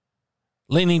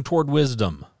Leaning Toward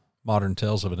Wisdom, Modern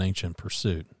Tales of an Ancient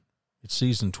Pursuit. It's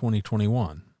season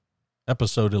 2021,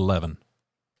 episode 11.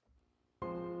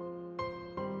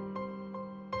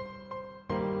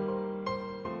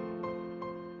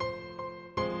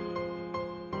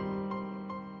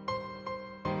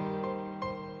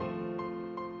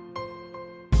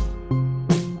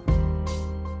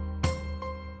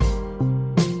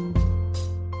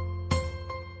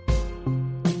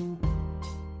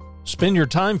 Spend your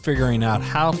time figuring out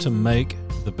how to make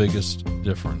the biggest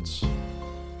difference.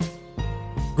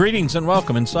 Greetings and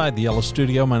welcome inside the Yellow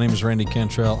Studio. My name is Randy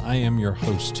Cantrell. I am your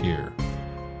host here.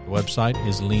 The website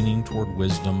is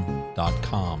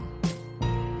leaningtowardwisdom.com.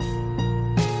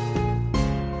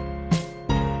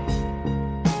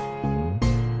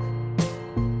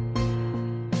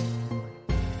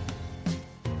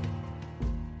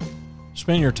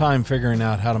 Spend your time figuring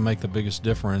out how to make the biggest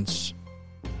difference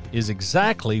is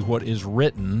exactly what is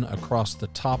written across the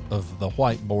top of the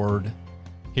whiteboard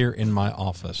here in my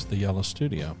office, the Yellow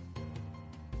Studio.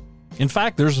 In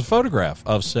fact, there's a photograph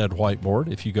of said whiteboard.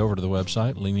 If you go over to the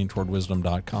website,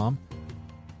 leaningtowardwisdom.com,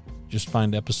 just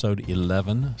find episode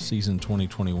 11, season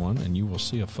 2021, and you will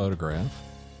see a photograph.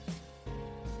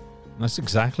 And that's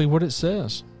exactly what it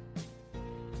says.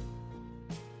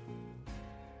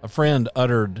 A friend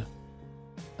uttered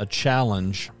a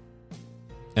challenge,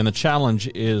 and the challenge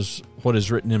is what is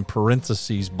written in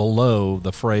parentheses below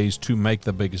the phrase "to make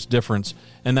the biggest difference."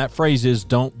 And that phrase is,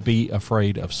 don't be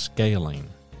afraid of scaling.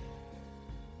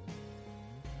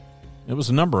 It was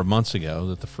a number of months ago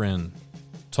that the friend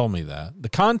told me that. The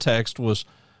context was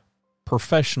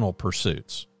professional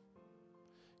pursuits.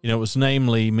 It was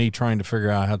namely me trying to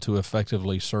figure out how to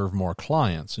effectively serve more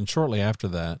clients. And shortly after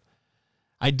that,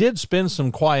 I did spend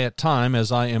some quiet time,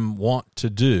 as I am wont to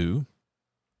do,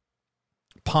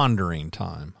 pondering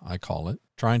time, I call it,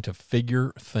 trying to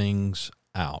figure things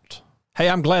out. Hey,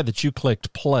 I'm glad that you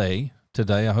clicked play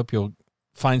today. I hope you'll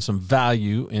find some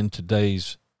value in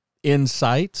today's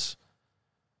insights.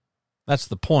 That's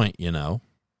the point,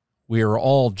 We are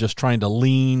all just trying to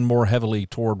lean more heavily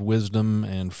toward wisdom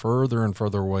and further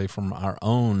away from our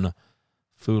own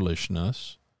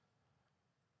foolishness.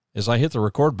 As I hit the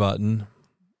record button,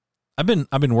 I've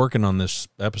been working on this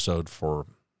episode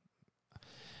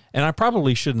and I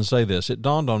probably shouldn't say this. It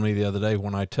dawned on me the other day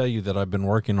when I tell you that I've been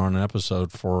working on an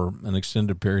episode for an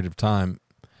extended period of time.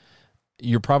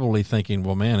 You're probably thinking,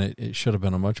 well, man, it should have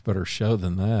been a much better show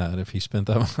than that if he spent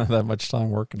that much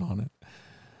time working on it.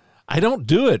 I don't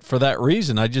do it for that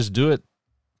reason. I just do it.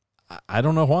 I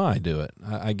don't know why I do it.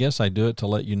 I guess I do it to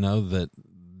let you know that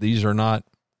these are not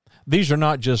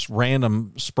just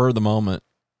random spur of the moment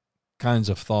kinds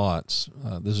of thoughts.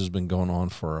 This has been going on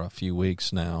for a few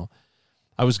weeks now.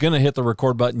 I was going to hit the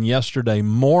record button yesterday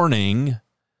morning,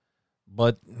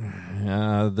 but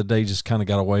the day just kind of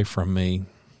got away from me.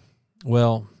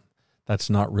 Well, that's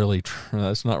not really true.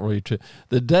 That's not really true.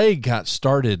 The day got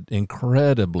started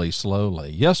incredibly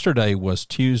slowly. Yesterday was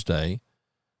Tuesday,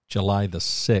 July the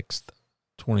 6th,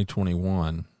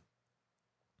 2021.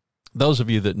 Those of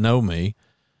you that know me,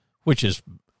 which is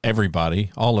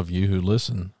everybody, all of you who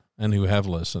listen and who have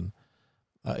listened,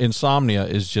 insomnia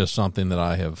is just something that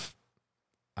I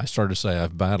started to say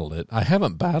I've battled it. I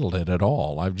haven't battled it at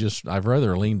all. I've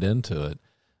rather leaned into it.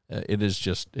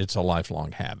 It's a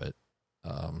lifelong habit.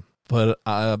 But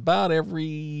about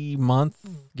every month,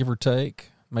 give or take,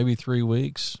 maybe 3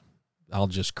 weeks, I'll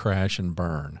just crash and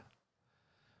burn.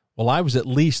 Well, I was at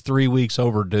least 3 weeks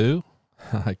overdue.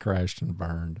 I crashed and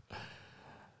burned.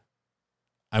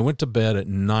 I went to bed at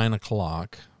 9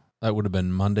 o'clock. That would have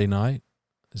been Monday night.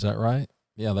 Is that right?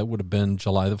 Yeah, that would have been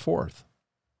July the 4th.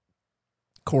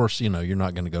 Of course, you're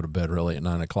not going to go to bed really at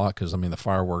 9 o'clock because, the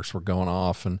fireworks were going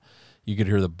off and you could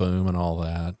hear the boom and all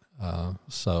that.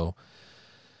 So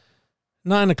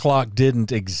 9 o'clock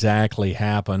didn't exactly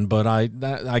happen, but I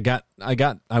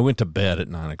went to bed at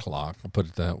 9 o'clock. I'll put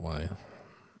it that way.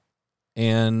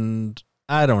 And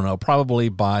I don't know, probably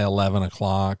by 11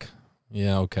 o'clock.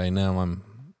 Yeah, okay, now I'm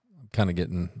kind of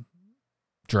getting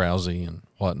drowsy and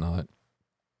whatnot.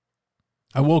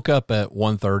 I woke up at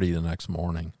 1:30 the next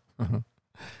morning.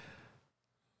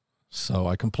 So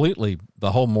I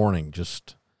the whole morning, to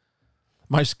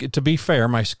be fair,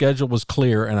 my schedule was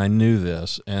clear and I knew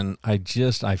this, and I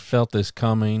felt this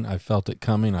coming. I felt it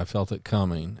coming.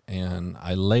 And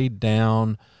I laid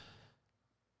down.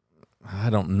 I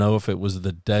don't know if it was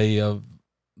the day of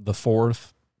the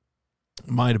 4th.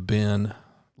 Might have been.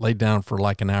 Laid down for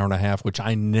like an hour and a half, which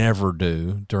I never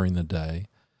do during the day.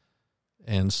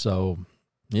 And so,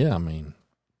 yeah,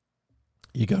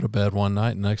 you go to bed one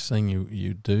night, and next thing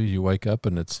you do, you wake up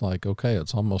and it's like, okay,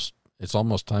 it's almost It's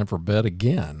almost time for bed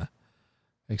again,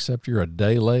 except you're a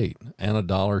day late and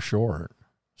 $1 short.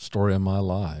 Story of my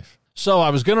life. So I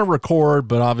was going to record,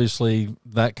 but obviously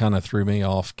that kind of threw me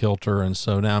off kilter, and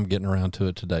so now I'm getting around to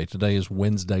it today. Today is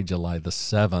Wednesday, July the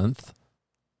 7th,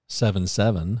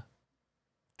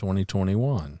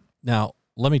 7/7/2021. Now,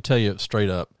 let me tell you straight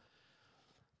up,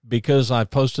 because I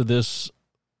posted this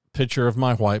picture of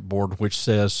my whiteboard, which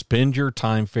says, spend your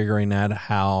time figuring out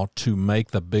how to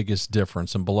make the biggest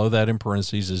difference. And below that in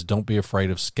parentheses is, don't be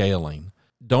afraid of scaling.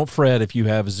 Don't fret if you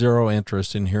have zero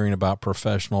interest in hearing about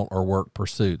professional or work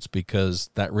pursuits, because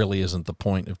that really isn't the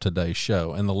point of today's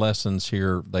show. And the lessons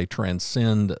here, they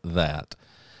transcend that.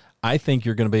 I think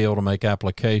you're going to be able to make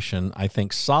application, I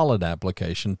think solid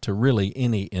application, to really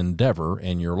any endeavor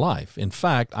in your life. In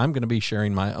fact, I'm going to be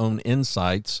sharing my own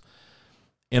insights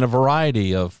in a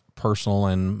variety of personal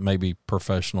and maybe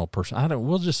professional.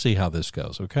 We'll just see how this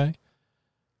goes, okay?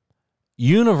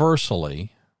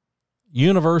 Universally,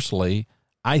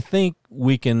 I think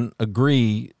we can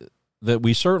agree that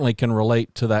we certainly can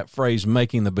relate to that phrase,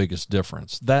 making the biggest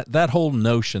difference. That whole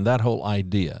notion, that whole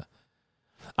idea.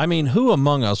 I mean, who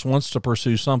among us wants to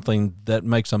pursue something that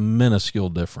makes a minuscule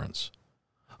difference?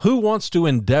 Who wants to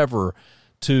endeavor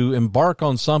to embark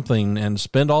on something and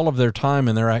spend all of their time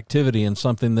and their activity in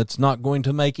something that's not going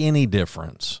to make any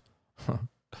difference?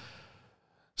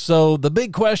 So the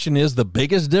big question is, the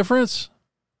biggest difference?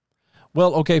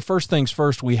 Well, okay, first things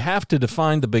first, we have to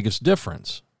define the biggest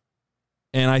difference.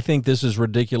 And I think this is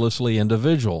ridiculously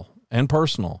individual and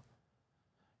personal.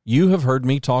 You have heard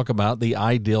me talk about the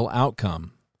ideal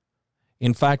outcome.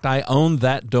 In fact, I own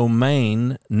that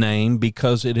domain name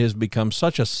because it has become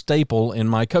such a staple in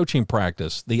my coaching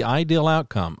practice. The ideal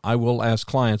outcome. I will ask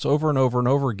clients over and over and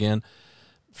over again,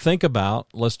 think about,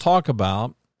 let's talk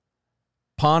about,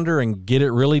 ponder and get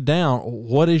it really down.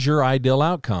 What is your ideal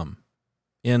outcome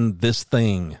in this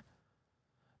thing?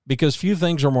 Because few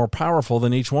things are more powerful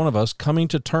than each one of us coming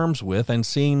to terms with and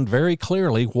seeing very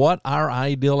clearly what our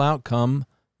ideal outcome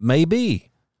may be.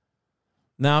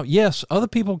 Now, yes, other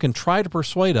people can try to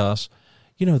persuade us,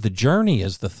 the journey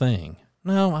is the thing.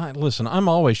 No, listen, I'm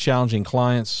always challenging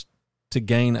clients to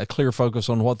gain a clear focus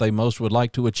on what they most would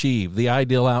like to achieve, the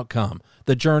ideal outcome.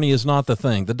 The journey is not the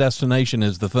thing. The destination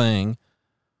is the thing.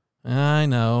 I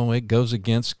know it goes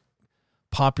against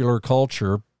popular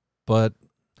culture, but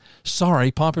sorry,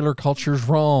 popular culture's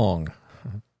wrong.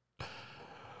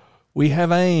 We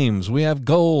have aims, we have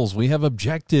goals, we have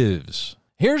objectives.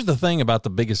 Here's the thing about the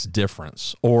biggest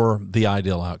difference, or the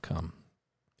ideal outcome.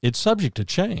 It's subject to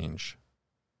change.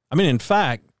 I mean, in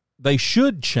fact, they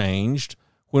should change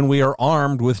when we are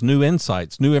armed with new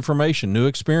insights, new information, new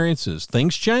experiences.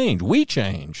 Things change. We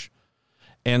change.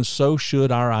 And so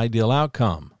should our ideal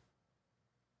outcome,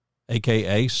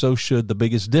 a.k.a. so should the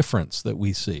biggest difference that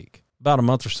we seek. About a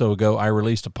month or so ago, I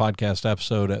released a podcast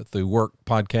episode at the work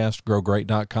podcast,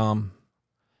 growgreat.com.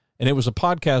 And it was a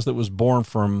podcast that was born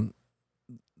from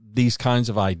these kinds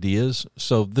of ideas.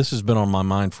 So this has been on my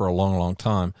mind for a long, long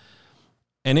time.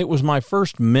 And it was my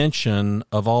first mention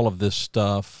of all of this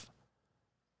stuff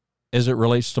as it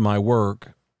relates to my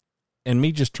work and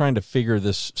me just trying to figure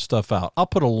this stuff out. I'll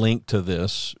put a link to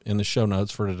this in the show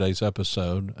notes for today's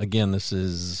episode. Again, this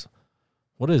is,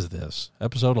 what is this?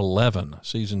 Episode 11,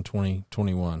 season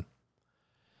 2021.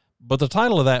 But the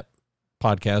title of that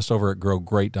podcast over at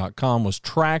growgreat.com was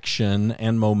Traction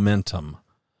and Momentum.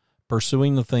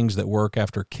 Pursuing the things that work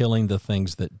after killing the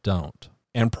things that don't.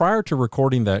 And prior to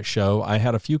recording that show, I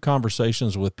had a few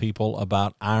conversations with people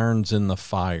about irons in the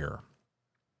fire.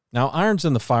 Now, irons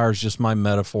in the fire is just my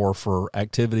metaphor for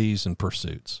activities and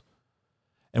pursuits.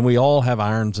 And we all have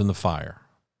irons in the fire.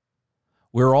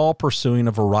 We're all pursuing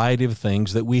a variety of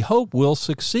things that we hope will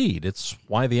succeed. It's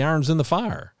why the iron's in the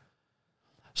fire.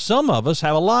 Some of us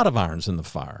have a lot of irons in the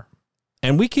fire,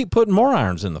 and we keep putting more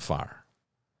irons in the fire.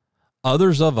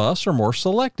 Others of us are more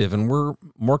selective, and we're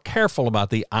more careful about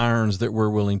the irons that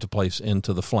we're willing to place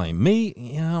into the flame.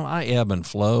 Me, I ebb and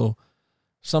flow.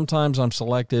 Sometimes I'm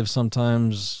selective,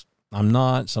 sometimes I'm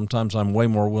not. Sometimes I'm way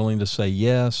more willing to say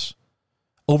yes.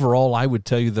 Overall, I would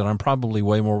tell you that I'm probably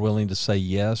way more willing to say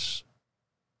yes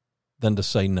than to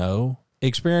say no.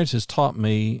 Experience has taught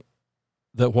me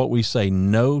that what we say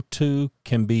no to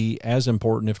can be as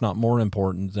important, if not more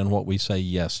important, than what we say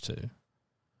yes to.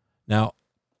 Now,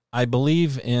 I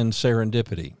believe in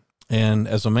serendipity. And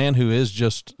as a man who is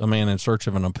just a man in search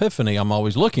of an epiphany, I'm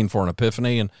always looking for an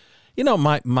epiphany. And,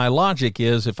 my logic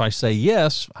is if I say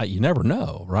yes, you never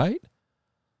know, right?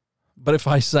 But if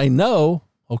I say no,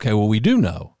 okay, well, we do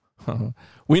know.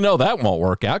 We know that won't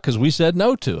work out because we said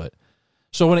no to it.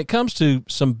 So when it comes to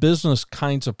some business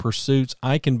kinds of pursuits,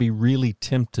 I can be really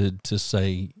tempted to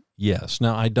say yes.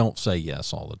 Now, I don't say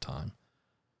yes all the time.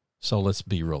 So let's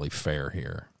be really fair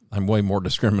here. I'm way more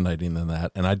discriminating than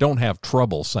that, and I don't have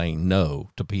trouble saying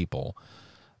no to people.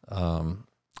 I'm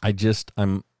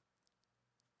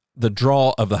the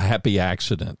draw of the happy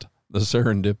accident, the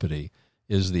serendipity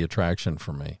is the attraction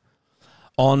for me.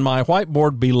 On my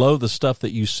whiteboard below the stuff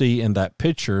that you see in that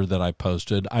picture that I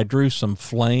posted, I drew some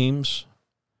flames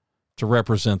to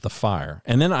represent the fire.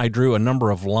 And then I drew a number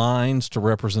of lines to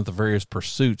represent the various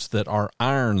pursuits that are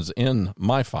irons in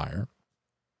my fire.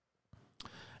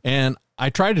 And I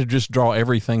try to just draw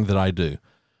everything that I do,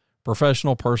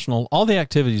 professional, personal, all the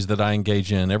activities that I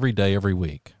engage in every day, every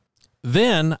week.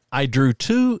 Then I drew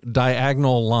 2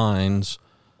 diagonal lines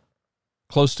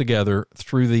close together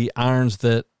through the irons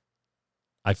that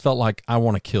I felt like I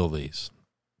want to kill these.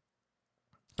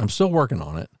 I'm still working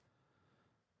on it.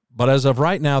 But as of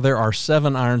right now, there are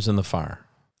 7 irons in the fire.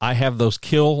 I have those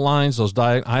kill lines,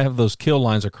 I have those kill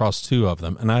lines across 2 of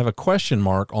them, and I have a question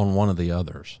mark on one of the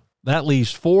others. That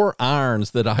leaves 4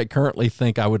 irons that I currently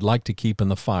think I would like to keep in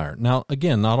the fire. Now,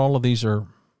 again, not all of these are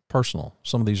personal.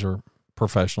 Some of these are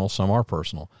professional, some are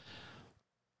personal.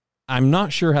 I'm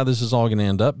not sure how this is all going to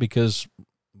end up because,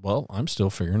 well, I'm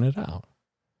still figuring it out.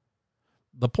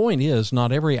 The point is,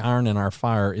 not every iron in our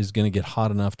fire is going to get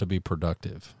hot enough to be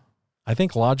productive. I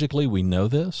think logically we know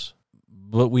this,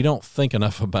 but we don't think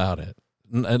enough about it,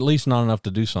 at least not enough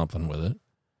to do something with it.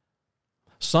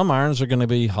 Some irons are going to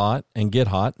be hot and get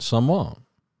hot, some won't.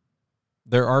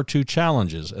 There are 2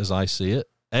 challenges as I see it.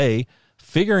 A,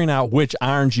 figuring out which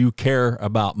irons you care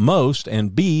about most,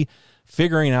 and B,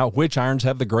 figuring out which irons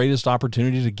have the greatest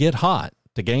opportunity to get hot,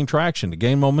 to gain traction, to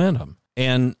gain momentum.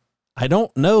 And I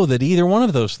don't know that either one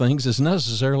of those things is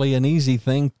necessarily an easy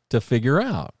thing to figure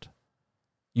out.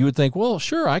 You would think, well,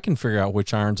 sure, I can figure out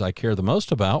which irons I care the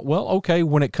most about. Well, okay,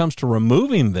 when it comes to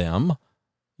removing them,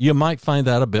 you might find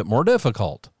that a bit more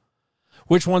difficult.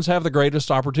 Which ones have the greatest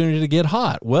opportunity to get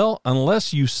hot? Well,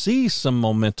 unless you see some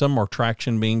momentum or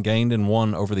traction being gained in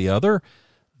one over the other,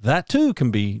 that too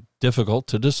can be difficult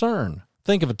to discern.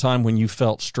 Think of a time when you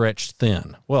felt stretched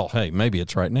thin. Well, hey, maybe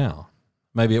it's right now.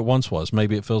 Maybe it once was.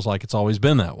 Maybe it feels like it's always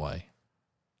been that way.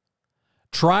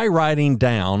 Try writing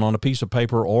down on a piece of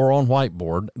paper or on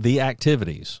whiteboard the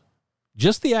activities.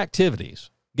 Just the activities.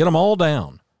 Get them all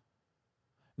down.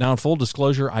 Now, in full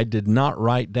disclosure, I did not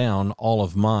write down all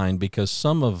of mine because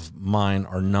some of mine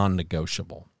are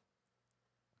non-negotiable.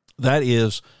 That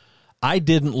is, I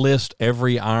didn't list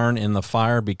every iron in the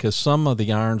fire because some of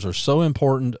the irons are so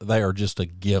important, they are just a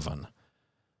given.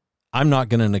 I'm not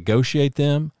going to negotiate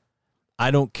them. I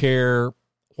don't care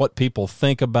what people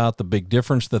think about the big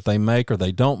difference that they make or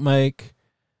they don't make.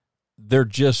 They're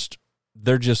just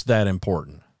that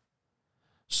important.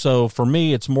 So for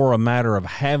me, it's more a matter of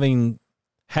having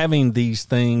these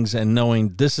things and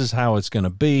knowing this is how it's going to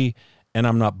be, and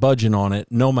I'm not budging on it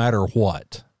no matter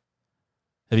what.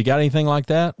 Have you got anything like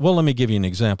that? Well, let me give you an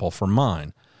example for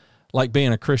mine. Like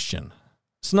being a Christian,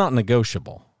 it's not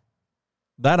negotiable.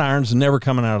 That iron's never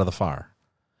coming out of the fire.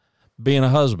 Being a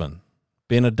husband,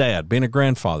 being a dad, being a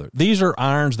grandfather, these are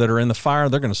irons that are in the fire.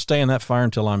 They're going to stay in that fire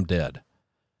until I'm dead.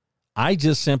 I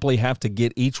just simply have to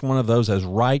get each one of those as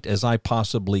right as I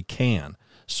possibly can.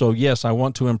 So yes, I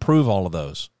want to improve all of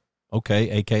those. Okay,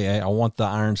 AKA I want the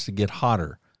irons to get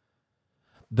hotter.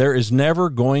 There is never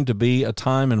going to be a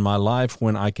time in my life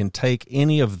when I can take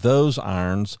any of those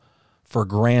irons for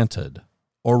granted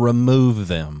or remove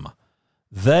them.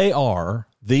 They are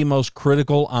the most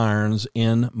critical irons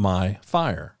in my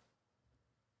fire.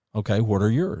 Okay, what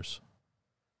are yours?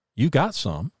 You got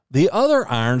some. The other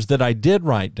irons that I did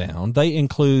write down, they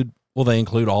include all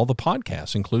the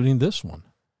podcasts, including this one.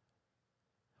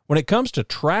 When it comes to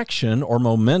traction or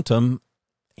momentum,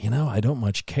 I don't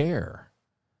much care.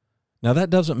 Now, that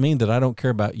doesn't mean that I don't care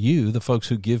about you, the folks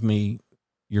who give me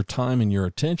your time and your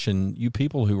attention, you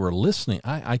people who are listening.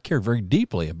 I care very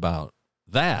deeply about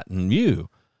that and you.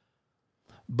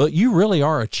 But you really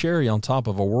are a cherry on top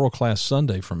of a world-class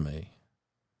sundae from me.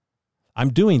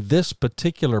 I'm doing this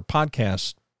particular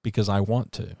podcast because I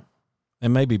want to,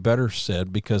 and maybe better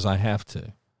said, because I have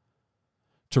to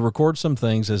record some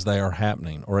things as they are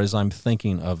happening or as I'm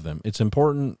thinking of them. It's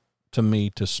important to me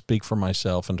to speak for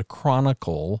myself and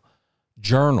to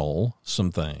journal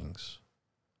some things.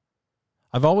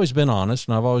 I've always been honest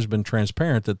and I've always been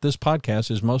transparent that this podcast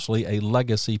is mostly a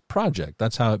legacy project.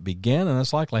 That's how it began, and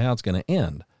that's likely how it's going to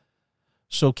end.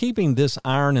 So keeping this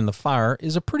iron in the fire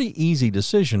is a pretty easy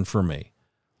decision for me.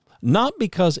 Not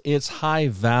because it's high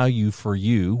value for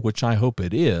you, which I hope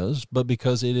it is, but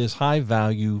because it is high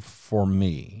value for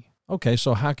me. Okay,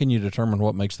 so how can you determine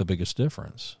what makes the biggest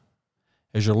difference?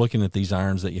 As you're looking at these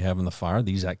irons that you have in the fire,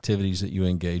 these activities that you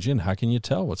engage in, how can you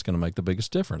tell what's going to make the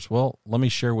biggest difference? Well, let me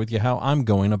share with you how I'm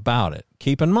going about it.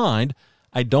 Keep in mind,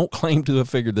 I don't claim to have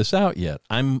figured this out yet.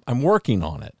 I'm working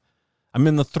on it. I'm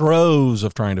in the throes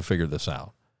of trying to figure this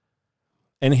out.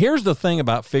 And here's the thing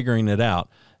about figuring it out.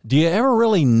 Do you ever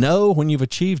really know when you've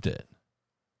achieved it?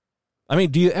 I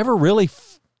mean, do you ever really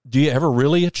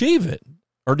achieve it?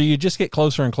 Or do you just get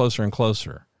closer and closer and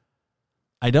closer?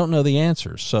 I don't know the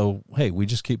answers. So, hey, we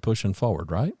just keep pushing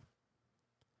forward, right?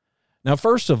 Now,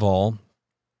 first of all,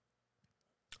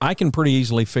 I can pretty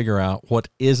easily figure out what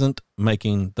isn't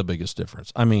making the biggest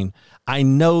difference. I mean, I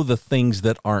know the things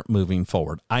that aren't moving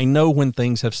forward. I know when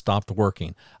things have stopped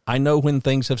working. I know when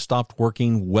things have stopped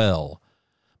working well.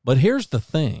 But here's the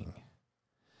thing.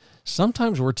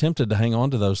 Sometimes we're tempted to hang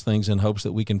on to those things in hopes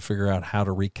that we can figure out how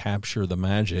to recapture the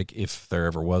magic, if there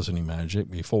ever was any magic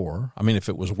before. I mean, if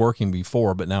it was working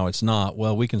before, but now it's not,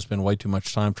 well, we can spend way too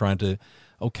much time trying to,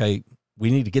 okay, we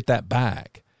need to get that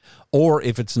back. Or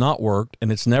if it's not worked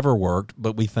and it's never worked,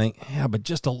 but we think, yeah, but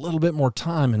just a little bit more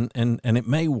time and it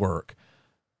may work.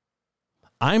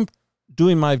 I'm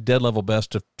doing my dead level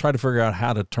best to try to figure out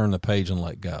how to turn the page and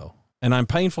let go. And I'm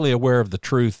painfully aware of the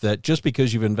truth that just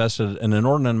because you've invested an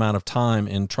inordinate amount of time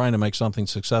in trying to make something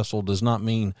successful does not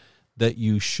mean that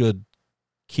you should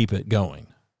keep it going.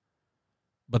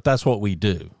 But that's what we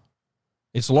do.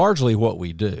 It's largely what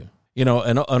we do. You know,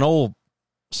 an old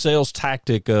sales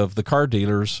tactic of the car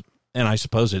dealers, and I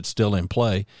suppose it's still in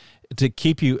play, to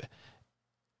keep you...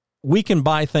 We can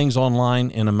buy things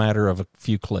online in a matter of a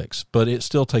few clicks, but it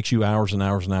still takes you hours and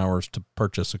hours and hours to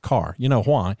purchase a car. You know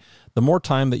why? The more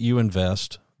time that you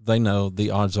invest, they know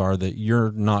the odds are that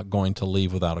you're not going to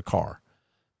leave without a car,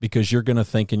 because you're going to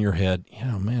think in your head,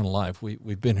 yeah, man alive,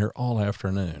 we've been here all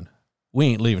afternoon. We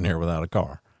ain't leaving here without a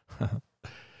car.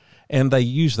 And they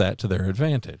use that to their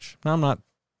advantage. Now, I'm not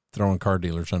throwing car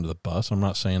dealers under the bus. I'm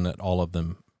not saying that all of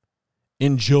them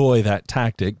enjoy that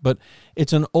tactic, but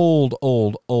it's an old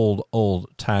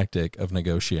tactic of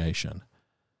negotiation.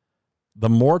 The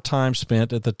more time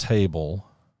spent at the table,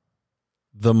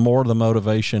 the more the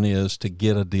motivation is to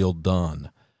get a deal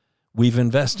done. We've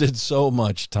invested so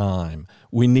much time.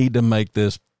 We need to make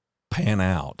this pan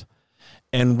out.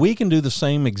 And we can do the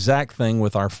same exact thing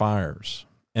with our fires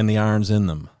and the irons in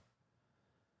them.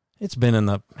 It's been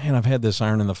I've had this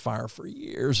iron in the fire for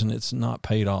years and it's not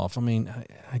paid off. I mean,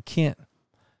 I can't,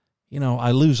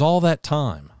 I lose all that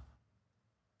time,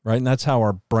 right? And that's how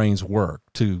our brains work,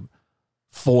 to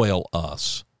foil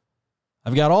us.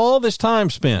 I've got all this time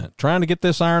spent trying to get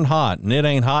this iron hot, and it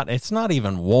ain't hot. It's not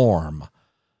even warm.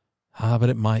 But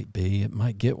it might be. It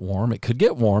might get warm. It could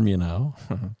get warm,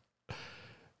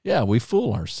 Yeah, we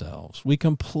fool ourselves. We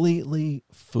completely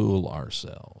fool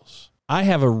ourselves. I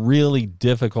have a really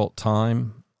difficult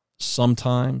time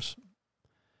sometimes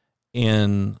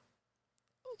in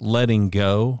letting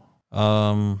go.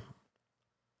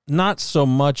 Not so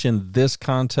much in this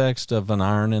context of an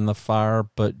iron in the fire,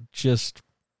 but just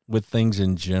with things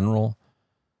in general,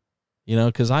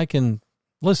 because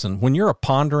listen, when you're a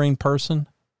pondering person,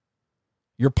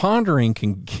 your pondering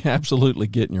can absolutely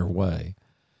get in your way.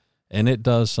 And it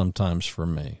does sometimes for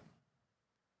me.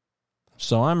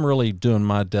 So I'm really doing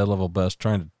my dead level best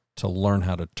trying to learn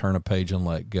how to turn a page and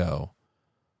let go.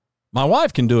 My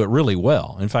wife can do it really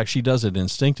well. In fact, she does it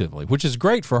instinctively, which is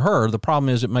great for her. The problem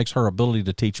is it makes her ability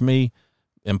to teach me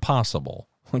impossible,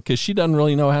 because she doesn't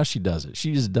really know how she does it.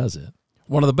 She just does it.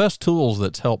 One of the best tools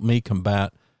that's helped me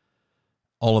combat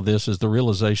all of this is the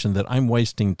realization that I'm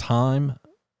wasting time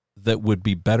that would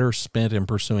be better spent in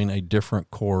pursuing a different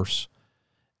course,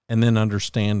 and then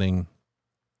understanding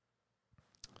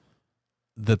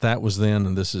that was then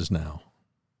and this is now.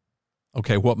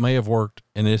 Okay, what may have worked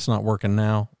and it's not working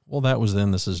now, well, that was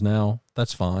then, this is now.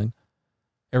 That's fine.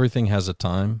 Everything has a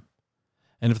time.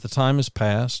 And if the time has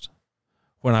passed,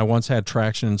 when I once had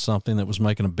traction in something that was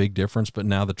making a big difference, but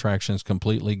now the traction is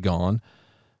completely gone,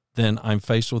 then I'm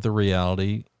faced with the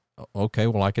reality, okay,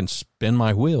 well, I can spin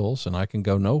my wheels and I can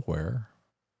go nowhere,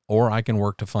 or I can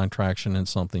work to find traction in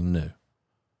something new.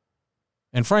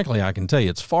 And frankly, I can tell you,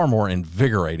 it's far more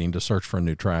invigorating to search for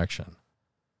new traction.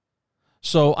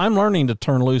 So I'm learning to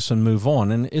turn loose and move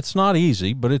on, and it's not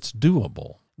easy, but it's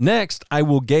doable. Next, I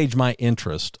will gauge my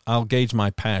interest. I'll gauge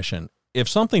my passion. If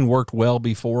something worked well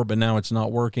before, but now it's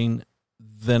not working,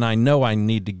 then I know I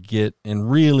need to get in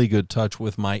really good touch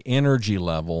with my energy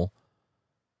level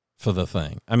for the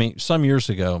thing. I mean, some years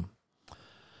ago,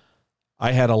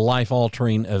 I had a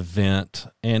life-altering event,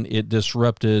 and it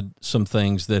disrupted some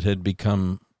things that had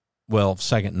become,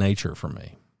 second nature for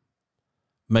me.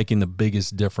 making the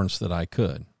biggest difference that I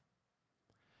could.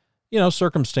 You know,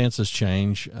 circumstances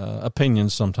change,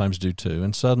 opinions sometimes do too,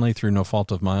 and suddenly, through no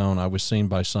fault of my own, I was seen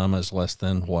by some as less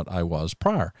than what I was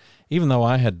prior, even though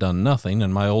I had done nothing,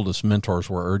 and my oldest mentors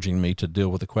were urging me to deal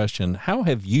with the question, how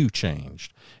have you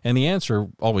changed? And the answer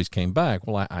always came back,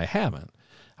 well, I haven't.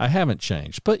 I haven't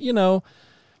changed. But, you know,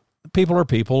 people are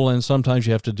people, and sometimes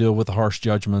you have to deal with the harsh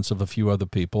judgments of a few other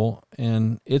people,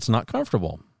 and it's not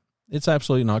comfortable. It's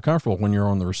absolutely not comfortable when you're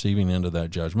on the receiving end of that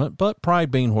judgment, but pride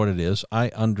being what it is, I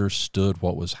understood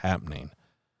what was happening.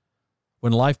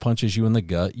 When life punches you in the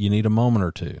gut, you need a moment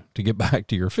or two to get back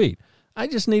to your feet. I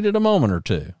just needed a moment or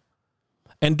two.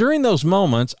 And during those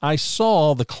moments, I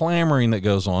saw the clamoring that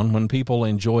goes on when people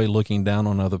enjoy looking down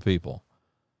on other people.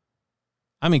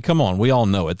 I mean, come on, we all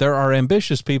know it. There are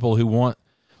ambitious people who want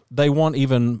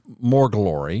even more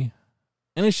glory,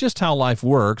 and it's just how life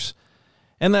works.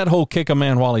 And that whole kick a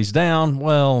man while he's down,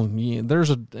 well,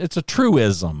 it's a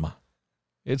truism.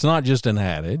 It's not just an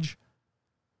adage.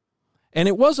 And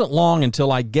it wasn't long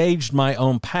until I gauged my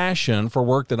own passion for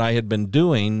work that I had been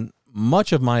doing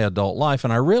much of my adult life,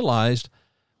 and I realized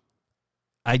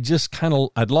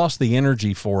I'd lost the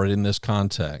energy for it in this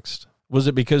context. Was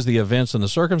it because of the events and the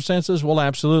circumstances? Well,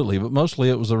 absolutely. But mostly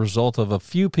it was a result of a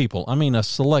few people, a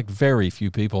select very few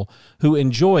people, who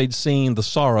enjoyed seeing the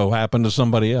sorrow happen to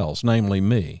somebody else, namely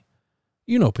me.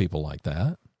 You know people like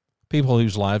that. People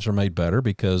whose lives are made better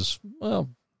because, well,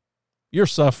 you're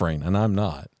suffering and I'm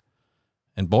not.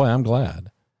 And boy, I'm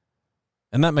glad.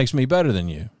 And that makes me better than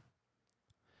you.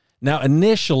 Now,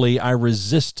 initially, I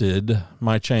resisted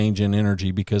my change in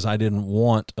energy because I didn't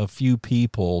want a few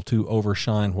people to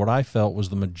overshine what I felt was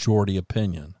the majority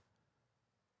opinion.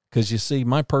 Because, you see,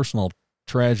 my personal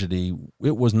tragedy,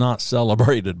 it was not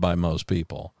celebrated by most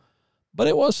people, but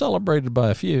it was celebrated by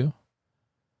a few.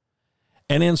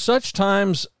 And in such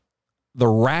times, the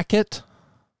racket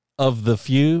of the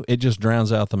few, it just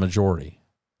drowns out the majority.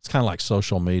 It's kind of like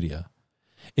social media.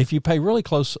 If you pay really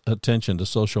close attention to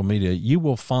social media, you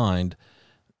will find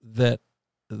that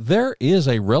there is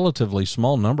a relatively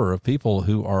small number of people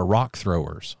who are rock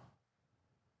throwers.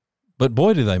 But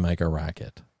boy, do they make a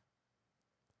racket.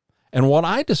 And what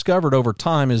I discovered over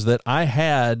time is that I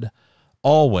had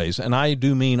always, and I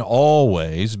do mean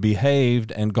always,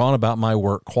 behaved and gone about my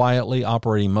work quietly,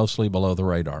 operating mostly below the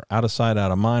radar, out of sight,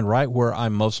 out of mind, right where I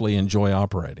mostly enjoy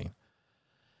operating.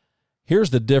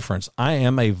 Here's the difference. I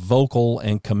am a vocal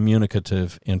and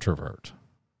communicative introvert.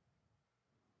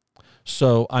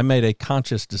 So I made a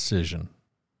conscious decision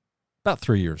about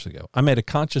 3 years ago. I made a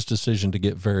conscious decision to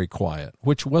get very quiet,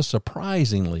 which was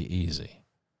surprisingly easy.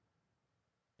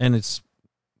 And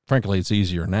frankly, it's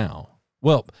easier now.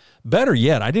 Well, better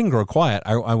yet, I didn't grow quiet.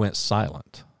 I went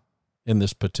silent in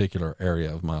this particular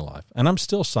area of my life. And I'm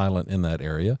still silent in that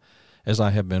area, as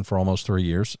I have been for almost 3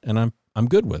 years, and I'm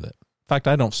good with it. In fact,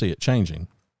 I don't see it changing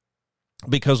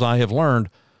because I've learned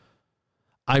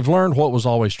what was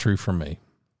always true for me.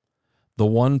 The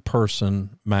one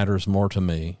person matters more to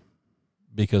me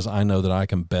because I know that I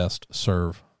can best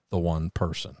serve the one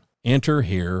person. Enter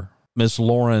here Miss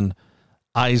Lauren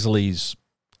Isley's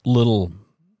little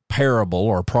parable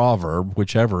or proverb,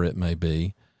 whichever it may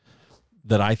be,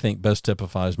 that I think best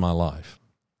typifies my life.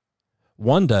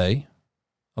 One day,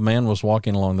 a man was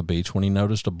walking along the beach when he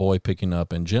noticed a boy picking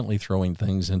up and gently throwing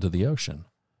things into the ocean.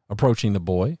 Approaching the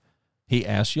boy, he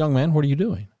asked, "Young man, what are you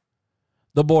doing?"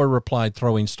 The boy replied,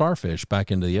 "Throwing starfish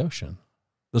back into the ocean.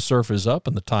 The surf is up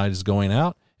and the tide is going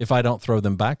out. If I don't throw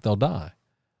them back, they'll die."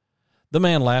 The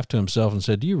man laughed to himself and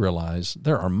said, "Do you realize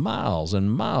there are miles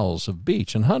and miles of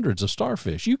beach and hundreds of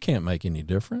starfish? You can't make any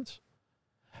difference."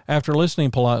 After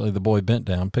listening politely, the boy bent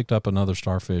down, picked up another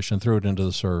starfish, and threw it into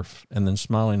the surf, and then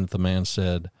smiling at the man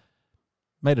said,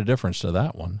 "Made a difference to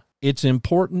that one." It's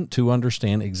important to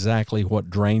understand exactly what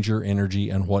drains your energy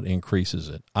and what increases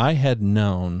it. I had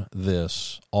known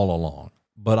this all along,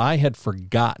 but I had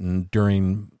forgotten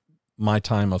during my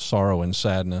time of sorrow and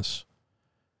sadness.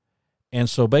 And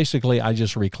so basically, I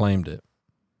just reclaimed it.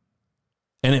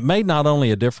 And it made not only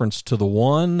a difference to the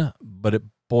one, but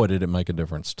boy, did it make a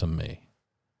difference to me.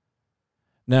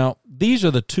 Now, these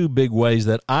are the two big ways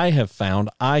that I have found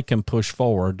I can push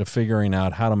forward to figuring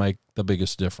out how to make the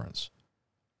biggest difference.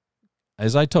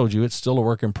 As I told you, it's still a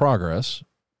work in progress,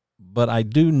 but I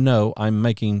do know I'm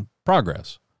making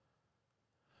progress.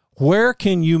 Where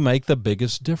can you make the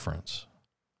biggest difference?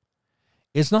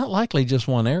 It's not likely just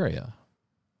one area,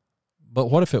 but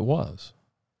what if it was?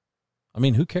 I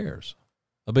mean, who cares?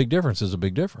 A big difference is a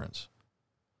big difference.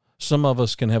 Some of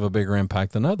us can have a bigger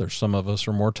impact than others. Some of us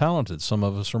are more talented. Some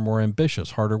of us are more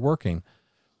ambitious, harder working.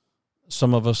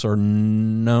 Some of us are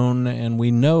known and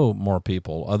we know more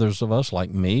people. Others of us, like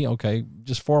me, okay,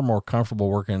 just far more comfortable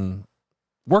working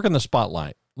the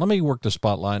spotlight. Let me work the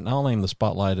spotlight, and I'll aim the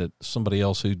spotlight at somebody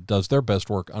else who does their best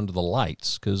work under the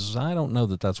lights, because I don't know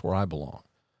that that's where I belong.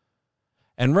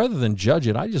 And rather than judge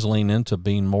it, I just lean into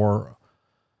being more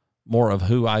of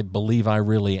who I believe I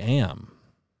really am.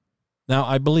 Now,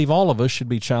 I believe all of us should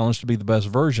be challenged to be the best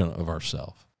version of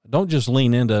ourselves. Don't just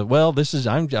lean into, well, this is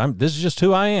just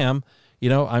who I am.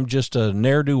 I'm just a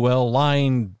ne'er-do-well,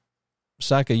 lying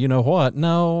sack of you-know-what.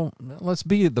 No, let's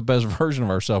be the best version of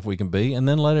ourselves we can be, and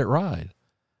then let it ride.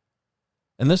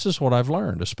 And this is what I've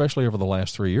learned, especially over the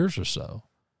last 3 years or so.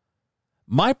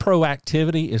 My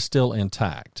proactivity is still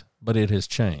intact, but it has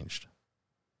changed.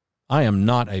 I am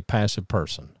not a passive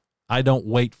person. I don't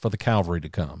wait for the cavalry to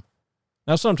come.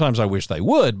 Now, sometimes I wish they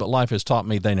would, but life has taught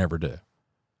me they never do.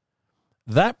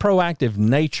 That proactive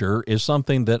nature is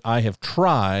something that I have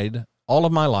tried all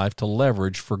of my life to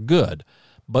leverage for good,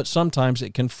 but sometimes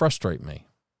it can frustrate me.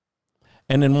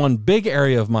 And in one big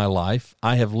area of my life,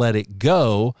 I have let it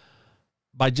go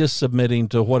by just submitting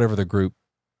to whatever the group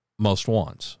most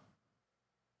wants.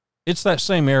 It's that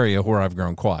same area where I've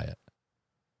grown quiet.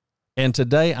 And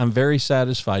today I'm very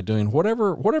satisfied doing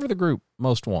whatever the group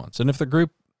most wants. And if the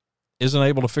group isn't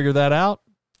able to figure that out,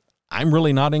 I'm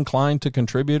really not inclined to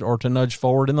contribute or to nudge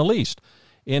forward in the least.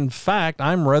 In fact,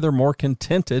 I'm rather more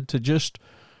contented to just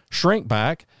shrink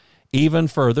back even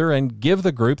further and give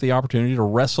the group the opportunity to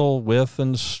wrestle with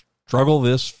and struggle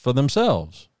this for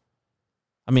themselves.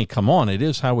 I mean, come on, it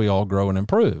is how we all grow and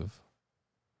improve.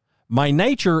 My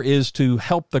nature is to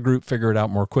help the group figure it out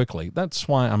more quickly. That's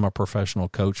why I'm a professional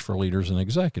coach for leaders and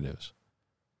executives.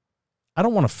 I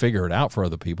don't want to figure it out for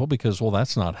other people because, well,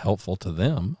 that's not helpful to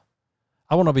them.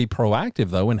 I want to be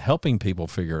proactive, though, in helping people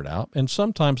figure it out. And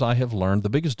sometimes I have learned the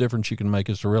biggest difference you can make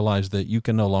is to realize that you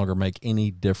can no longer make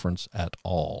any difference at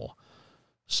all.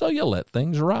 So you let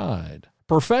things ride.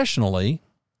 Professionally,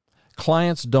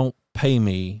 clients don't pay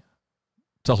me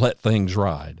to let things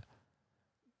ride.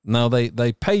 No,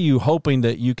 they pay you hoping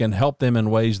that you can help them in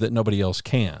ways that nobody else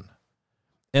can.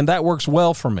 And that works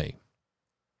well for me.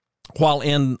 While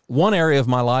in one area of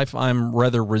my life, I'm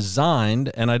rather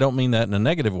resigned, and I don't mean that in a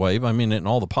negative way, I mean it in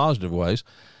all the positive ways.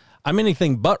 I'm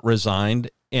anything but resigned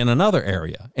in another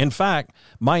area. In fact,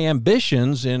 my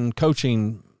ambitions in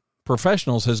coaching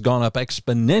professionals has gone up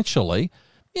exponentially,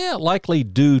 likely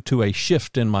due to a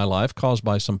shift in my life caused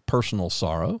by some personal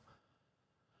sorrow,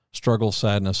 struggle,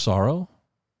 sadness, sorrow.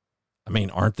 I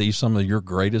mean, aren't these some of your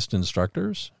greatest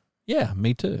instructors? Yeah,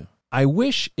 me too. I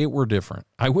wish it were different.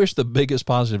 I wish the biggest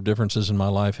positive differences in my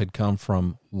life had come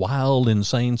from wild,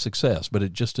 insane success, but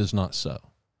it just is not so.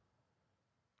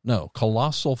 No,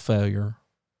 colossal failure,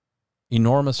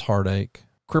 enormous heartache,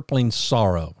 crippling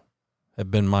sorrow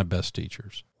have been my best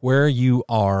teachers. Where you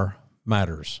are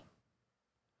matters.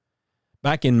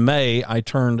 Back in May, I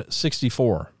turned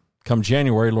 64. Come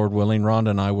January, Lord willing,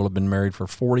 Rhonda and I will have been married for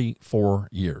 44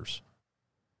 years.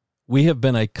 We have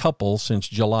been a couple since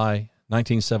July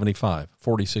 1975,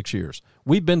 46 years.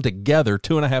 We've been together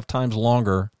 2.5 times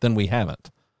longer than we haven't.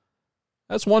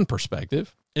 That's one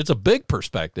perspective. It's a big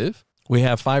perspective. We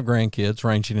have 5 grandkids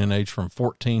ranging in age from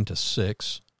 14 to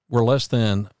 6. We're less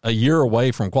than a year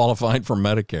away from qualifying for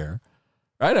Medicare,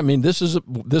 right? I mean, this is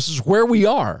where we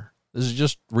are. This is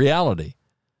just reality.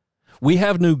 We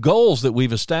have new goals that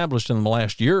we've established in the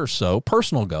last year or so,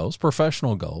 personal goals,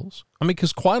 professional goals. I mean,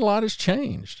 because quite a lot has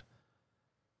changed.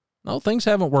 No, things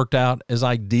haven't worked out as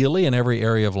ideally in every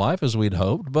area of life as we'd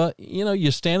hoped, but, you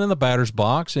stand in the batter's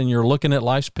box and you're looking at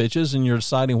life's pitches and you're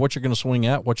deciding what you're going to swing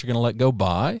at, what you're going to let go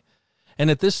by. And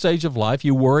at this stage of life,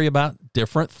 you worry about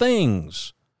different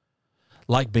things,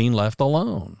 like being left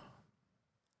alone,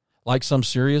 like some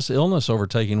serious illness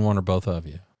overtaking one or both of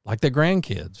you, like the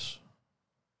grandkids,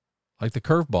 like the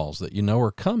curveballs that you know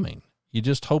are coming. You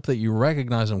just hope that you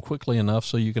recognize them quickly enough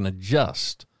so you can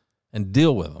adjust and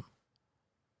deal with them.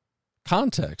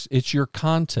 Context. It's your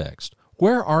context.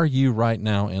 Where are you right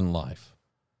now in life?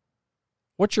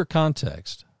 What's your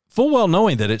context? Full well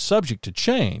knowing that it's subject to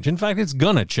change. In fact, it's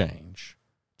going to change.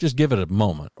 Just give it a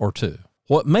moment or two.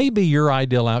 What may be your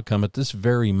ideal outcome at this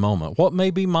very moment, what may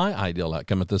be my ideal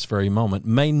outcome at this very moment,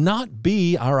 may not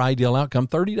be our ideal outcome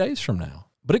 30 days from now.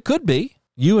 But it could be.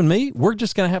 You and me, we're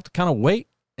just going to have to kind of wait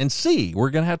and see.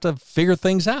 We're going to have to figure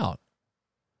things out.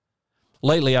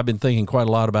 Lately, I've been thinking quite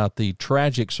a lot about the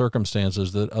tragic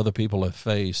circumstances that other people have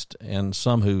faced, and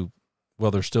some who,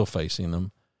 they're still facing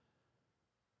them.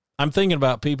 I'm thinking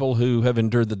about people who have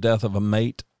endured the death of a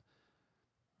mate.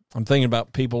 I'm thinking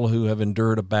about people who have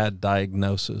endured a bad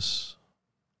diagnosis,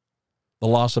 the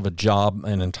loss of a job,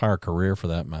 an entire career for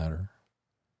that matter.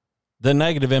 The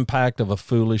negative impact of a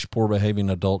foolish,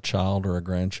 poor-behaving adult child or a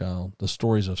grandchild, the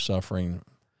stories of suffering,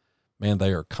 man,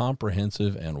 they are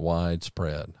comprehensive and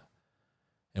widespread.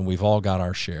 And we've all got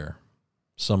our share,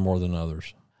 some more than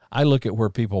others. I look at where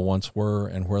people once were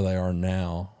and where they are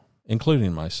now,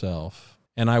 including myself,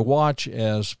 and I watch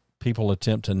as people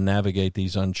attempt to navigate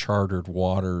these uncharted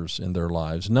waters in their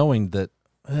lives, knowing that,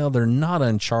 well, they're not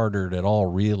uncharted at all,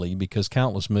 really, because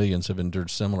countless millions have endured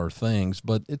similar things,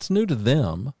 but it's new to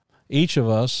them. Each of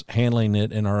us handling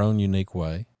it in our own unique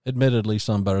way, admittedly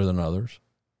some better than others.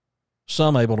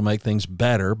 Some able to make things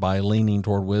better by leaning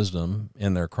toward wisdom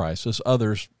in their crisis.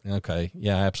 Others,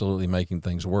 absolutely making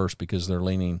things worse because they're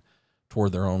leaning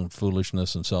toward their own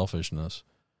foolishness and selfishness.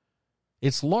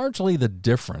 It's largely the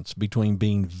difference between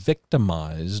being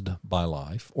victimized by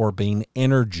life or being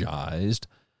energized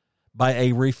by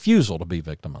a refusal to be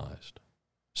victimized.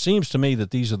 Seems to me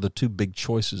that these are the two big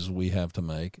choices we have to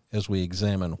make as we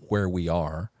examine where we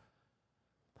are.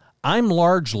 I'm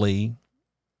largely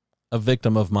a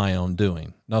victim of my own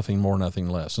doing, nothing more, nothing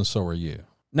less, and so are you.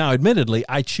 Now, admittedly,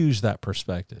 I choose that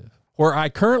perspective. Where I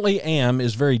currently am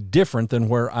is very different than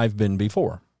where I've been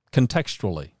before,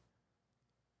 contextually.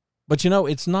 But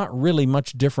it's not really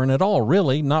much different at all,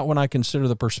 really, not when I consider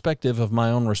the perspective of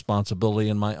my own responsibility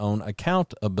and my own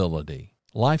accountability.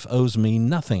 Life owes me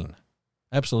nothing.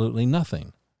 Absolutely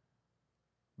nothing.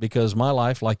 Because my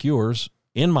life, like yours,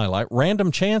 in my life,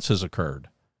 random chance has occurred.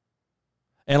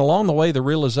 And along the way, the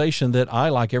realization that I,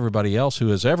 like everybody else who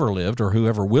has ever lived or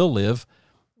whoever will live,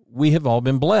 we have all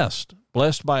been blessed.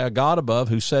 Blessed by a God above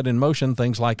who set in motion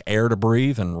things like air to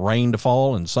breathe and rain to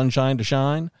fall and sunshine to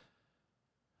shine.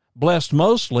 Blessed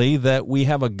mostly that we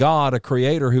have a God, a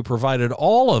creator, who provided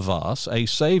all of us a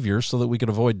Savior so that we could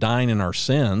avoid dying in our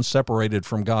sins, separated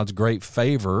from God's great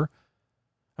favor.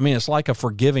 I mean, it's like a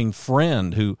forgiving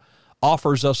friend who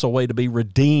offers us a way to be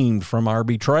redeemed from our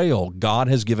betrayal. God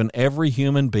has given every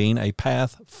human being a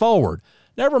path forward.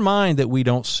 Never mind that we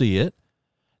don't see it.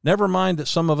 Never mind that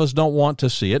some of us don't want to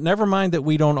see it. Never mind that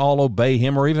we don't all obey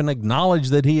him or even acknowledge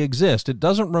that he exists. It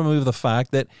doesn't remove the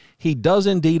fact that he does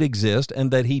indeed exist and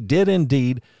that he did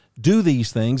indeed do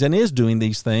these things and is doing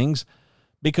these things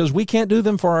because we can't do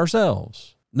them for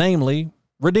ourselves, namely,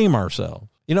 redeem ourselves.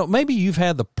 Maybe you've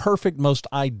had the perfect, most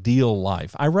ideal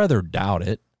life. I rather doubt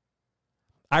it.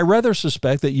 I rather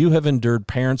suspect that you have endured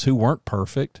parents who weren't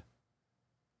perfect,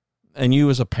 and you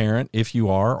as a parent, if you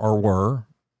are or were,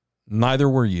 neither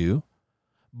were you.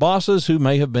 Bosses who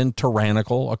may have been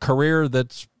tyrannical, a career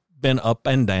that's been up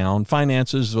and down,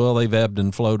 finances, well, they've ebbed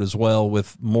and flowed as well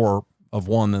with more of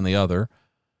one than the other.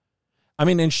 I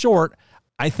mean, in short,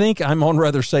 I think I'm on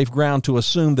rather safe ground to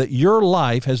assume that your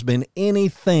life has been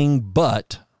anything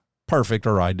but perfect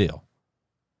or ideal.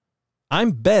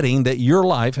 I'm betting that your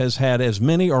life has had as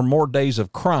many or more days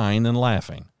of crying than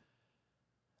laughing.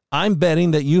 I'm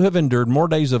betting that you have endured more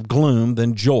days of gloom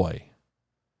than joy.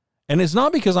 And it's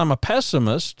not because I'm a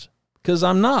pessimist, because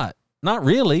I'm not. Not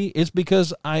really. It's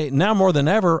because now more than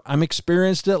ever, I'm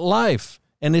experienced at life,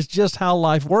 and it's just how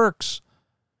life works.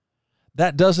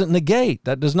 That doesn't negate,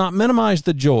 that does not minimize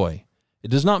the joy.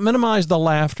 It does not minimize the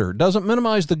laughter. It doesn't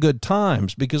minimize the good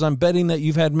times, because I'm betting that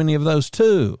you've had many of those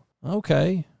too.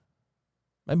 Okay,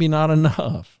 maybe not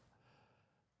enough,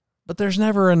 but there's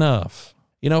never enough.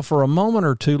 For a moment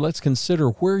or two, let's consider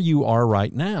where you are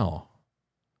right now,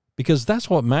 because that's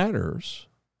what matters.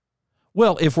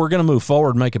 Well, if we're going to move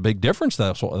forward and make a big difference,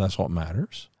 that's what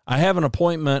matters. I have an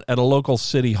appointment at a local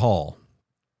city hall.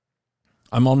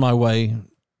 I'm on my way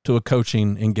to a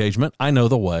coaching engagement. I know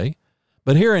the way.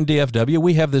 But here in DFW,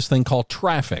 we have this thing called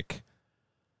traffic.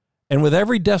 And with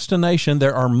every destination,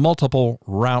 there are multiple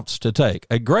routes to take.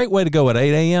 A great way to go at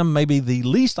 8 a.m. may be the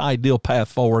least ideal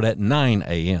path forward at 9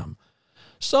 a.m.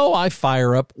 So I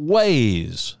fire up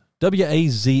Waze,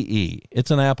 W-A-Z-E.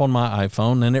 It's an app on my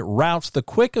iPhone, and it routes the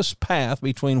quickest path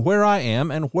between where I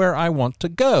am and where I want to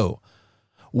go.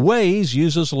 Waze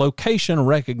uses location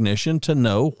recognition to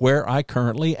know where I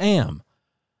currently am.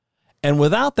 And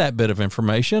without that bit of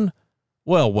information,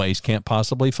 well, Waze can't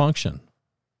possibly function.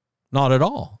 Not at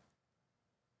all.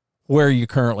 Where you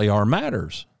currently are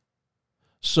matters.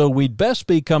 So we'd best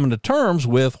be coming to terms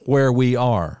with where we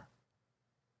are.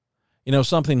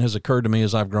 Something has occurred to me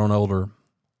as I've grown older.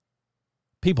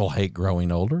 People hate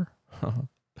growing older.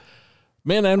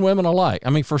 Men and women alike. I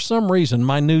mean, for some reason,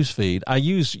 my news feed, I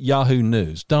use Yahoo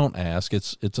News. Don't ask.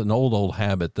 It's an old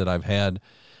habit that I've had.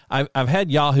 I've had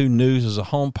Yahoo News as a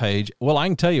homepage. Well, I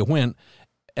can tell you when.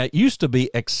 It used to be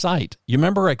Excite. You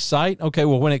remember Excite? Okay,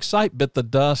 well, when Excite bit the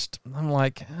dust, I'm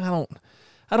like, I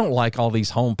don't like all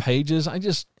these home pages. I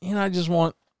just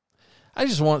I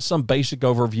just want some basic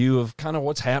overview of kind of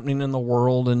what's happening in the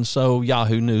world. And so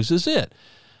Yahoo News is it.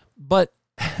 But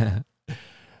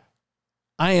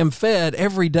I am fed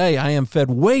every day. I am fed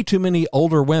way too many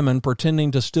older women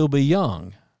pretending to still be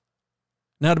young.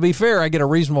 Now, to be fair, I get a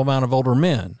reasonable amount of older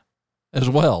men as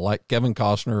well, like Kevin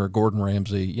Costner or Gordon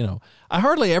Ramsay. You know, I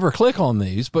hardly ever click on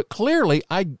these, but clearly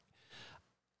I'm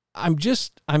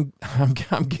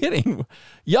getting,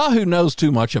 Yahoo knows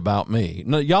too much about me.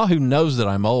 No, Yahoo knows that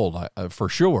I'm old, for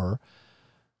sure.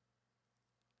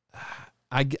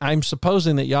 I'm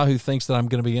supposing that Yahoo thinks that I'm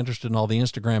going to be interested in all the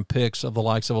Instagram pics of the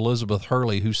likes of Elizabeth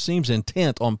Hurley, who seems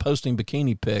intent on posting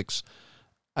bikini pics,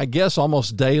 I guess,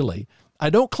 almost daily. I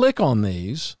don't click on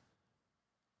these.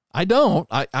 I don't.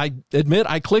 I admit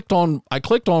I clicked on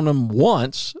them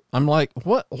once. I'm like,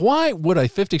 what? Why would a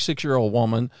 56-year-old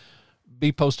woman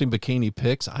be posting bikini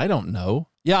pics? I don't know.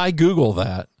 Yeah, I Googled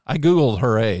that. I Googled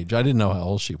her age. I didn't know how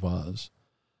old she was.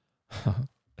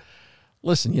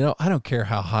 Listen, you know, I don't care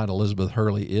how hot Elizabeth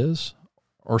Hurley is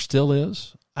or still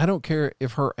is. I don't care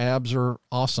if her abs are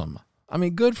awesome. I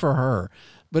mean, good for her.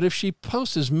 But if she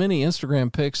posts as many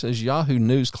Instagram pics as Yahoo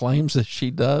News claims that she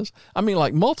does, I mean,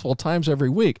 like multiple times every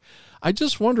week, I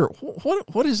just wonder,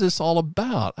 what is this all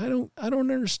about? I don't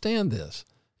understand this.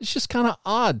 It's just kind of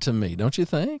odd to me, don't you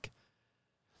think?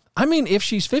 I mean, if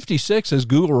she's 56, as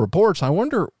Google reports, I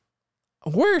wonder,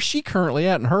 where is she currently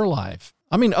at in her life?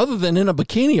 I mean, other than in a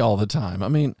bikini all the time. I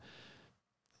mean,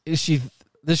 does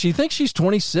she think she's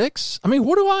 26? I mean,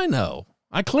 what do I know?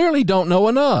 I clearly don't know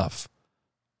enough.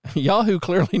 Yahoo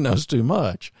clearly knows too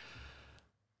much.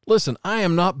 Listen, I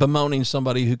am not bemoaning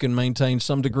somebody who can maintain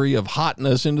some degree of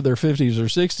hotness into their 50s or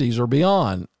 60s or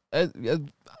beyond.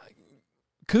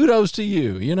 Kudos to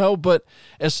you, you know, but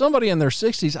as somebody in their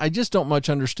 60s, I just don't much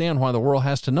understand why the world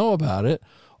has to know about it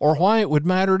or why it would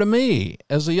matter to me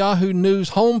as a Yahoo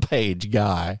News homepage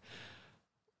guy.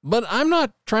 But I'm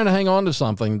not trying to hang on to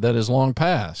something that is long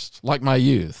past, like my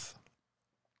youth.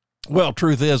 Well,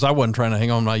 truth is, I wasn't trying to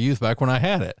hang on to my youth back when I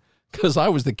had it, because I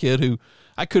was the kid who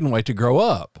I couldn't wait to grow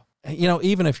up. You know,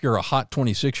 even if you're a hot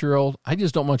 26-year-old, I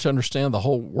just don't much understand the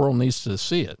whole world needs to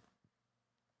see it.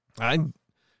 I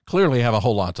clearly have a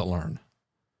whole lot to learn.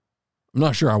 I'm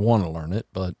not sure I want to learn it,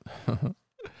 but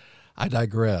I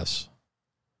digress.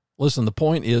 Listen, the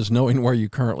point is knowing where you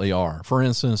currently are. For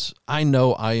instance, I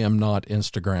know I am not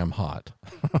Instagram hot.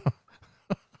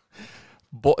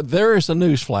 But there is a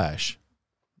news flash.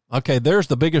 Okay, there's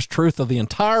the biggest truth of the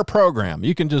entire program.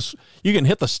 You can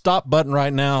hit the stop button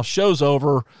right now. Show's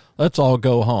over. Let's all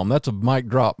go home. That's a mic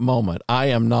drop moment. I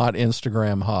am not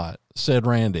Instagram hot, said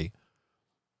Randy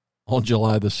on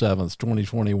July the 7th,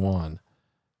 2021.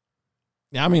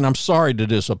 I mean, I'm sorry to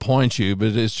disappoint you, but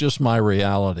it's just my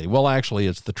reality. Well, actually,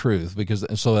 it's the truth, because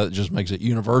so that just makes it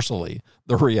universally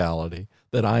the reality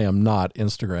that I am not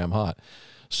Instagram hot.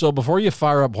 So before you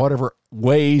fire up whatever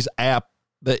Waze app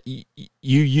that you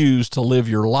use to live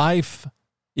your life,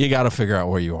 you got to figure out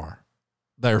where you are.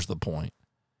 There's the point.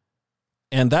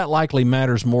 And that likely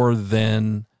matters more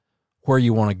than where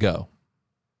you want to go,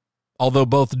 although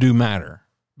both do matter.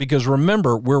 Because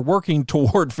remember, we're working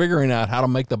toward figuring out how to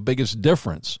make the biggest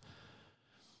difference.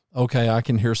 Okay, I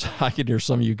can hear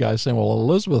some of you guys saying, well,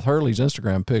 Elizabeth Hurley's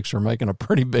Instagram pics are making a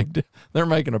pretty big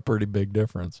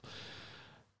difference.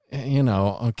 You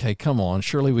know, okay, come on.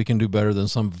 Surely we can do better than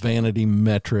some vanity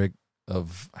metric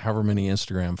of however many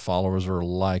Instagram followers or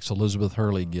likes Elizabeth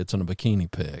Hurley gets in a bikini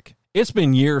pic. It's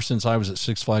been years since I was at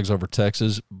Six Flags Over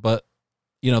Texas, but,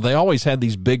 you know, they always had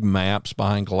these big maps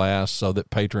behind glass so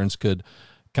that patrons could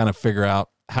kind of figure out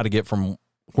how to get from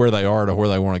where they are to where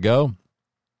they want to go.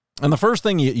 And the first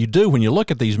thing you do when you look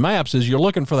at these maps is you're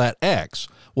looking for that X.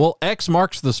 Well, X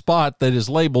marks the spot that is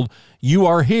labeled, you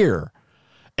are here.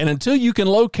 And until you can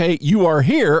locate you are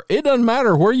here, it doesn't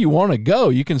matter where you want to go.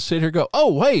 You can sit here and go,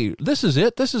 oh, wait, this is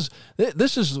it. This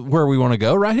is where we want to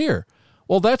go right here.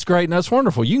 Well, that's great and that's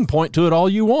wonderful. You can point to it all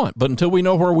you want. But until we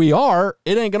know where we are,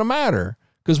 it ain't going to matter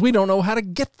because we don't know how to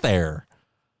get there.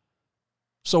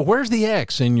 So where's the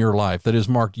X in your life that is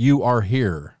marked you are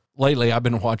here? Lately, I've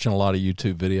been watching a lot of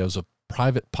YouTube videos of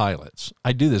private pilots.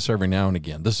 I do this every now and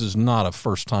again. This is not a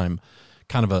first time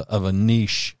kind of a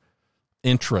niche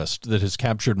interest that has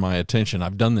captured my attention.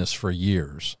 I've done this for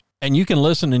years. And you can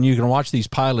listen and you can watch these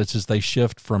pilots as they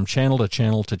shift from channel to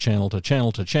channel to channel to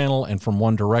channel to channel and from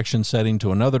one direction setting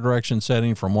to another direction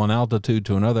setting, from one altitude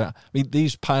to another. I mean,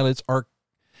 these pilots are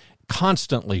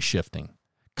constantly shifting,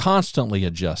 constantly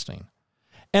adjusting.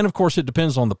 And, of course, it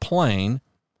depends on the plane,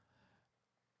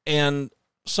 and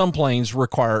some planes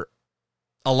require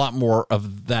a lot more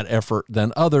of that effort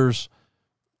than others,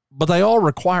 but they all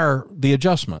require the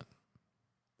adjustment,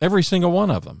 every single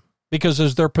one of them. Because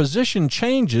as their position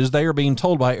changes, they are being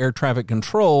told by air traffic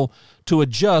control to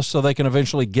adjust so they can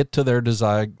eventually get to their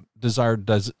desired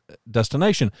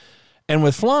destination. And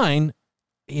with flying,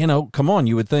 come on,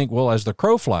 you would think, well, as the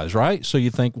crow flies, right? So you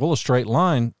think, well, a straight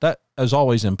line, that is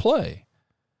always in play.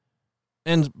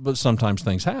 But sometimes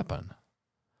things happen,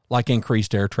 like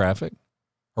increased air traffic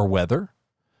or weather,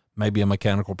 maybe a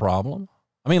mechanical problem.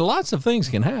 I mean, lots of things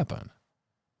can happen.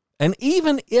 And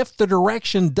even if the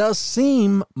direction does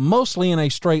seem mostly in a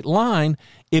straight line,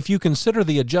 if you consider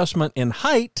the adjustment in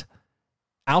height,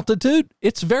 altitude,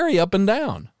 it's very up and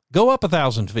down. Go up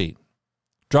 1,000 feet,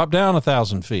 drop down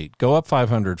 1,000 feet, go up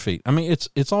 500 feet. I mean,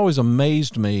 it's always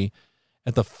amazed me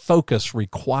at the focus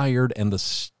required and the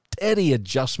steady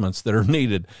adjustments that are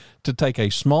needed to take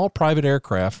a small private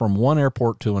aircraft from one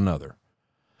airport to another.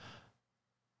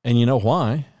 And you know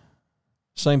why?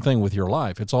 Same thing with your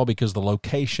life. It's all because the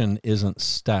location isn't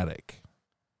static.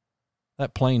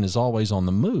 That plane is always on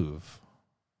the move.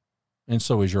 And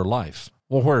so is your life.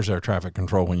 Well, where's air traffic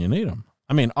control when you need them?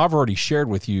 I mean, I've already shared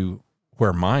with you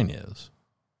where mine is.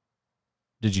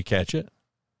 Did you catch it?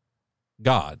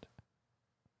 God.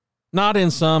 Not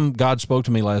in some God spoke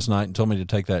to me last night and told me to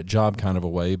take that job kind of a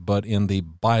way, but in the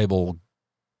Bible,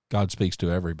 God speaks to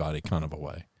everybody kind of a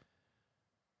way.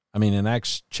 I mean, in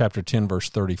Acts chapter 10, verse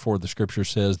 34, the scripture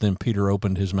says, "Then Peter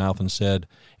opened his mouth and said,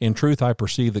 'In truth, I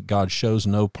perceive that God shows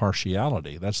no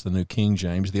partiality.'" That's the New King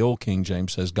James. The Old King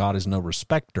James says, "God is no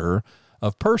respecter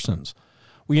of persons."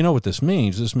 Well, you know what this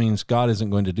means. This means God isn't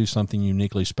going to do something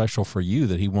uniquely special for you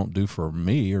that he won't do for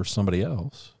me or somebody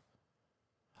else.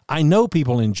 I know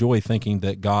people enjoy thinking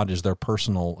that God is their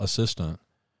personal assistant.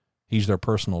 He's their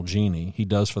personal genie. He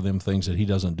does for them things that he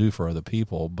doesn't do for other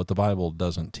people, but the Bible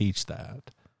doesn't teach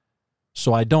that.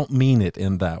 So I don't mean it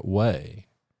in that way.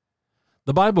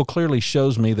 The Bible clearly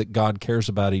shows me that God cares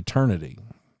about eternity.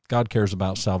 God cares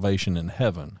about salvation in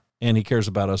heaven, and he cares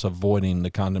about us avoiding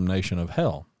the condemnation of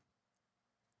hell.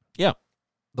 Yeah,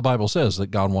 the Bible says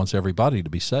that God wants everybody to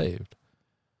be saved.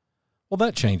 Well,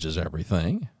 that changes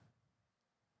everything.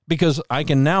 Because I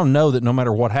can now know that no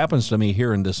matter what happens to me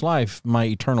here in this life, my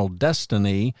eternal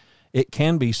destiny, it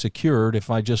can be secured if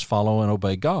I just follow and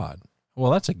obey God.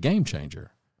 Well, that's a game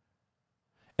changer.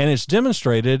 And it's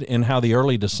demonstrated in how the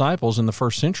early disciples in the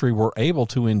first century were able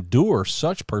to endure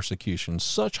such persecution,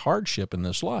 such hardship in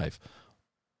this life.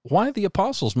 Why the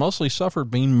apostles mostly suffered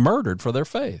being murdered for their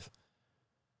faith.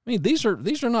 I mean, these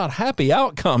are not happy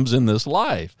outcomes in this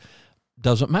life.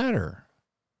 Doesn't matter.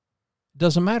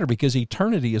 Doesn't matter because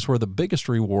eternity is where the biggest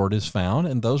reward is found,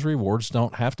 and those rewards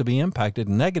don't have to be impacted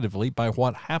negatively by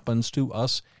what happens to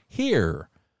us here,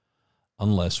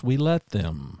 unless we let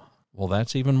them. Well,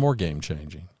 that's even more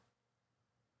game-changing.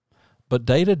 But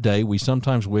day to day, we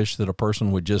sometimes wish that a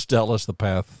person would just tell us the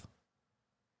path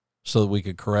so that we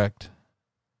could correct.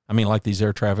 I mean, like these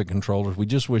air traffic controllers, we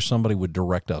just wish somebody would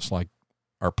direct us like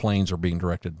our planes are being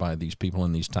directed by these people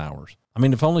in these towers. I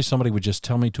mean, if only somebody would just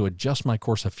tell me to adjust my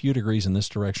course a few degrees in this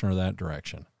direction or that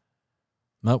direction.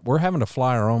 No, we're having to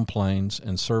fly our own planes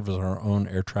and serve as our own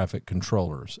air traffic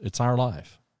controllers. It's our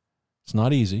life. It's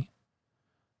not easy,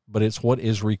 but it's what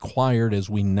is required as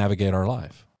we navigate our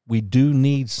life. We do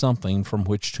need something from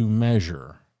which to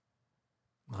measure.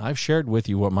 I've shared with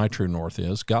you what my true north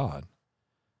is, God.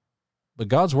 But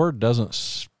God's word doesn't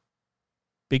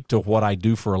speak to what I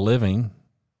do for a living,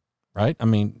 right? I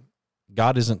mean,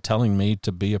 God isn't telling me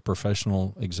to be a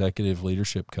professional executive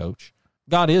leadership coach.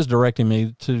 God is directing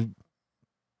me to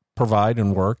provide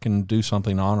and work and do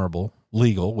something honorable,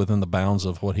 legal, within the bounds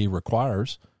of what he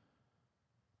requires.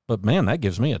 But man, that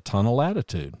gives me a ton of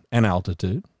latitude and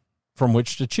altitude from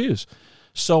which to choose.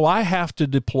 So I have to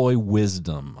deploy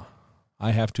wisdom.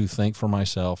 I have to think for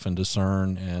myself and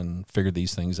discern and figure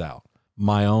these things out.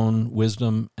 My own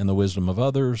wisdom and the wisdom of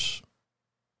others,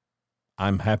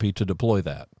 I'm happy to deploy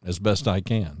that as best I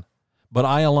can. But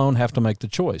I alone have to make the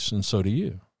choice, and so do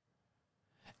you.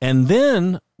 And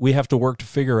then we have to work to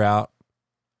figure out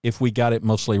if we got it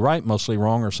mostly right, mostly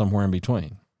wrong, or somewhere in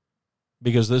between.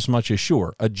 Because this much is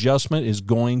sure, adjustment is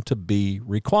going to be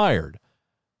required.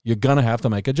 You're going to have to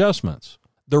make adjustments.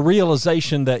 The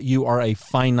realization that you are a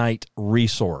finite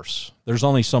resource. There's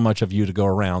only so much of you to go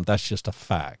around. That's just a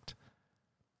fact.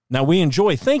 Now, we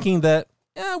enjoy thinking that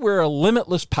we're a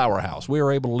limitless powerhouse. We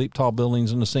are able to leap tall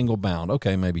buildings in a single bound.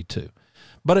 Okay, maybe two.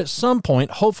 But at some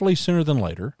point, hopefully sooner than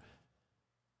later,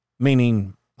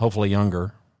 meaning hopefully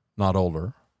younger, not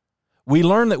older, we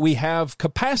learn that we have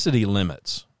capacity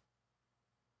limits.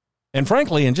 And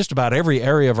frankly, in just about every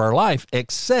area of our life,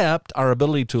 except our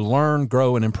ability to learn,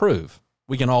 grow, and improve.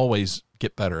 We can always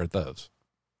get better at those.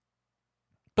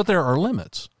 But there are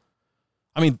limits.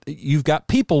 I mean, you've got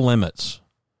people limits.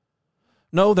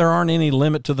 No, there aren't any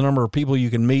limit to the number of people you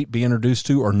can meet, be introduced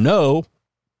to, or know,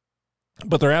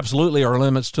 but there absolutely are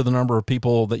limits to the number of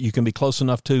people that you can be close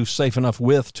enough to, safe enough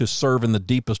with, to serve in the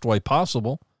deepest way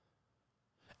possible.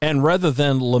 And rather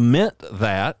than lament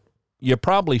that, you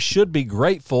probably should be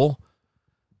grateful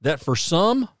that for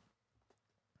some,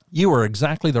 you are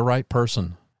exactly the right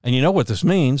person. And you know what this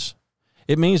means?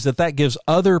 It means that gives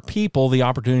other people the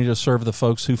opportunity to serve the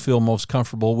folks who feel most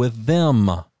comfortable with them.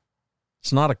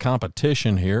 It's not a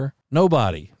competition here.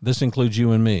 Nobody, this includes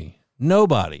you and me,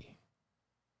 nobody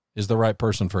is the right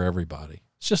person for everybody.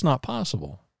 It's just not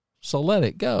possible. So let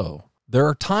it go. There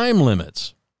are time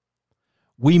limits.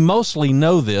 We mostly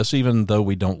know this, even though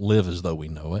we don't live as though we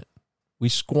know it. We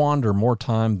squander more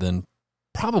time than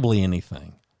probably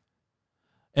anything.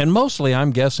 And mostly,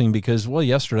 I'm guessing because, well,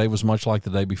 yesterday was much like the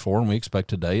day before, and we expect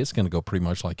today it's going to go pretty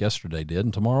much like yesterday did.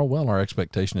 And tomorrow, well, our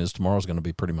expectation is tomorrow's going to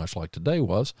be pretty much like today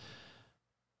was,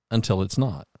 until it's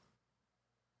not.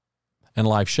 And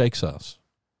life shakes us.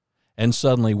 And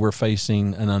suddenly we're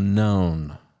facing an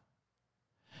unknown.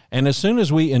 And as soon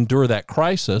as we endure that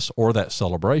crisis or that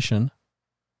celebration,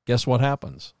 guess what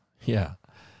happens? Yeah,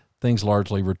 things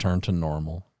largely return to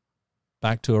normal,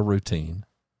 back to a routine.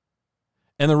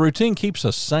 And the routine keeps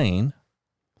us sane,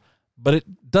 but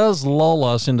it does lull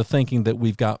us into thinking that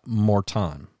we've got more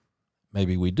time.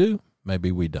 Maybe we do,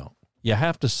 maybe we don't. You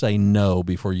have to say no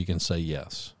before you can say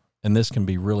yes. And this can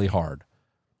be really hard.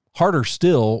 Harder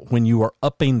still when you are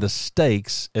upping the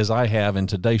stakes, as I have in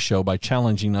today's show, by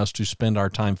challenging us to spend our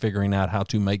time figuring out how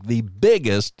to make the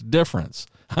biggest difference.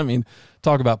 I mean,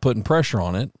 talk about putting pressure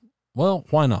on it. Well,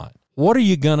 why not? What are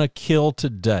you going to kill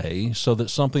today so that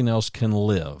something else can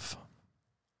live?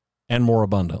 And more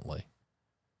abundantly.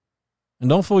 And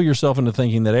don't fool yourself into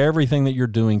thinking that everything that you're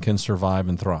doing can survive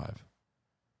and thrive.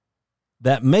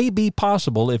 That may be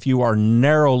possible if you are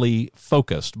narrowly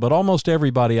focused, but almost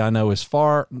everybody I know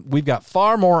we've got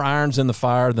far more irons in the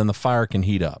fire than the fire can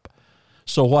heat up.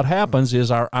 So what happens is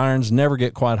our irons never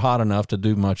get quite hot enough to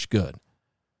do much good.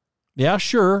 Yeah,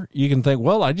 sure, you can think,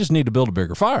 well, I just need to build a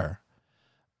bigger fire.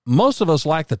 Most of us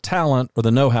lack the talent or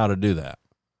the know-how to do that.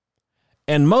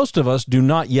 And most of us do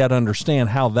not yet understand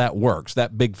how that works,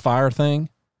 that big fire thing.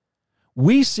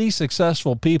 We see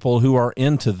successful people who are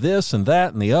into this and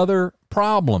that and the other.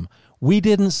 Problem. We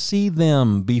didn't see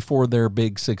them before their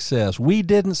big success. We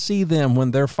didn't see them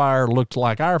when their fire looked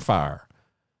like our fire.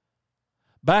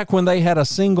 Back when they had a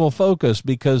single focus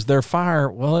because their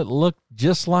fire, well, it looked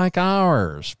just like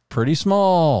ours, pretty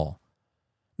small.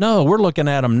 No, we're looking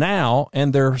at them now,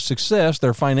 and their success,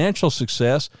 their financial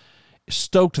success,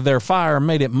 stoked their fire,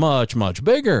 made it much, much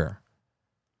bigger.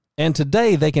 And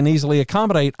today they can easily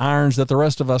accommodate irons that the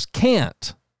rest of us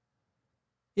can't.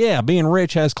 Yeah, being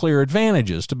rich has clear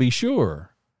advantages, to be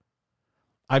sure.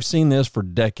 I've seen this for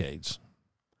decades.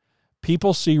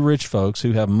 People see rich folks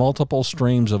who have multiple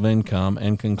streams of income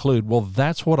and conclude, well,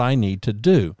 that's what I need to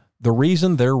do. The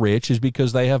reason they're rich is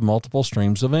because they have multiple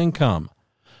streams of income.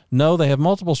 No, they have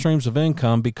multiple streams of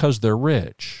income because they're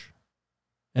rich.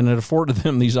 And it afforded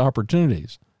them these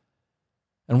opportunities.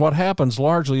 And what happens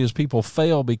largely is people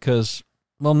fail because,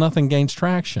 well, nothing gains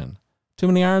traction. Too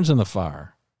many irons in the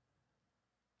fire.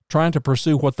 Trying to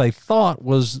pursue what they thought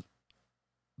was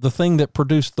the thing that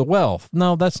produced the wealth.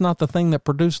 No, that's not the thing that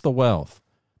produced the wealth.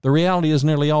 The reality is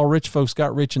nearly all rich folks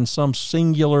got rich in some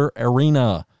singular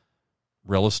arena.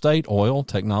 Real estate, oil,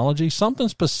 technology, something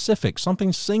specific,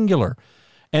 something singular.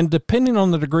 And depending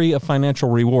on the degree of financial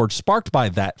reward sparked by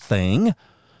that thing,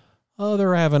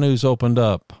 other avenues opened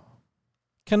up.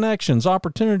 Connections,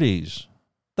 opportunities,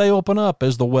 they open up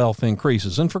as the wealth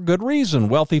increases. And for good reason.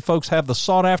 Wealthy folks have the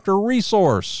sought-after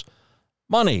resource,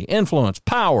 money, influence,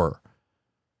 power.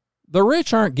 The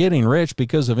rich aren't getting rich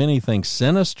because of anything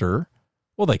sinister.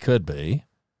 Well, they could be.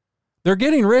 They're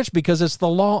getting rich because it's the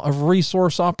law of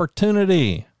resource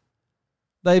opportunity.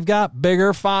 They've got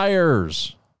bigger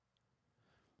fires.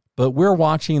 But we're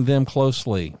watching them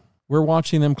closely. We're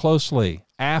watching them closely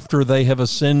after they have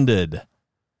ascended.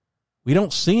 We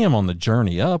don't see them on the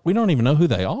journey up. We don't even know who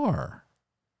they are.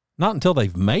 Not until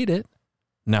they've made it.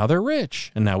 Now they're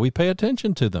rich, and now we pay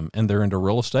attention to them, and they're into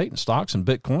real estate and stocks and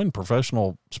Bitcoin,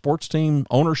 professional sports team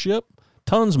ownership,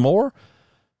 tons more.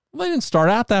 They didn't start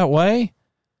out that way.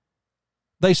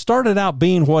 They started out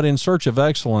being what In Search of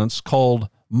Excellence called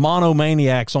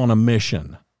monomaniacs on a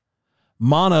mission.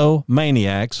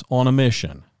 Monomaniacs on a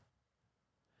mission.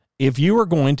 If you are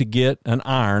going to get an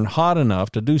iron hot enough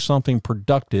to do something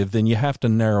productive, then you have to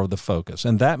narrow the focus.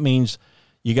 And that means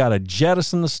you got to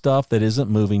jettison the stuff that isn't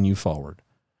moving you forward.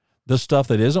 The stuff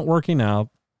that isn't working out,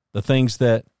 the things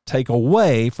that take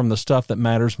away from the stuff that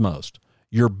matters most.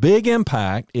 Your big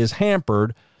impact is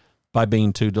hampered by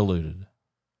being too deluded,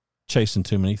 chasing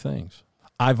too many things.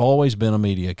 I've always been a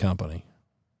media company.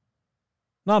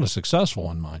 Not a successful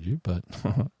one, mind you, but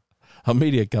a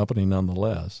media company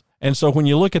nonetheless. And so when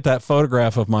you look at that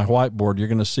photograph of my whiteboard, you're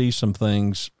going to see some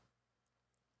things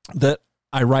that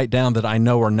I write down that I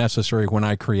know are necessary when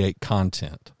I create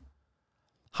content.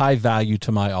 High value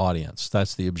to my audience.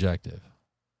 That's the objective.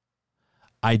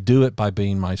 I do it by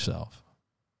being myself.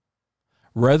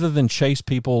 Rather than chase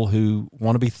people who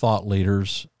want to be thought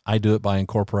leaders, I do it by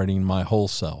incorporating my whole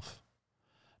self.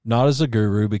 Not as a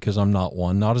guru, because I'm not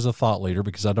one. Not as a thought leader,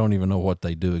 because I don't even know what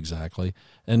they do exactly.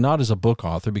 And not as a book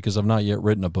author, because I've not yet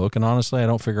written a book. And honestly, I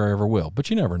don't figure I ever will.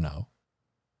 But you never know.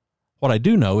 What I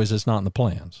do know is it's not in the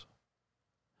plans.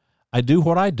 I do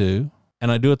what I do,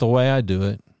 and I do it the way I do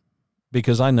it,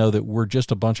 because I know that we're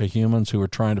just a bunch of humans who are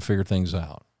trying to figure things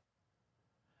out.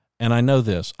 And I know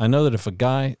this. I know that if a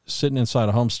guy sitting inside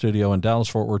a home studio in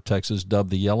Dallas-Fort Worth, Texas, dubbed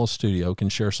the Yellow Studio, can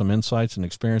share some insights and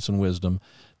experience and wisdom,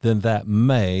 then that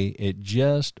it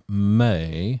just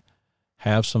may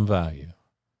have some value.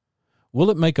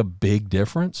 Will it make a big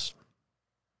difference?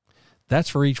 That's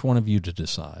for each one of you to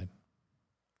decide.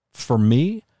 For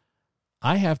me,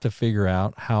 I have to figure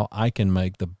out how I can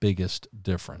make the biggest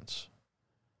difference.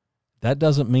 That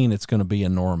doesn't mean it's going to be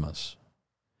enormous.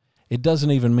 It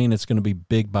doesn't even mean it's going to be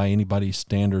big by anybody's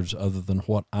standards other than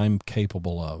what I'm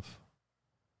capable of.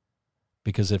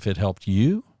 Because if it helped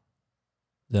you,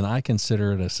 then I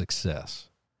consider it a success.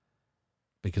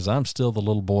 Because I'm still the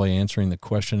little boy answering the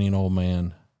questioning old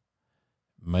man.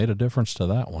 Made a difference to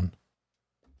that one.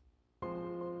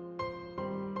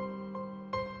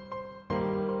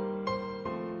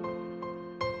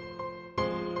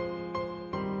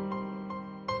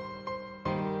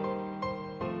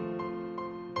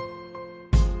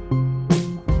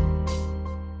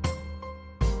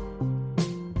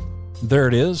 There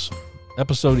it is,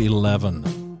 episode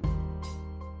 11.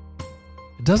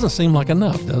 It doesn't seem like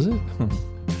enough, does it?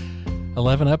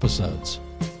 11 episodes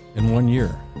in 1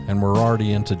 year, and we're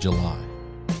already into July.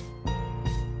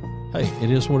 Hey,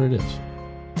 it is what it is.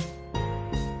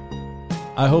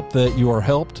 I hope that you are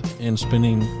helped in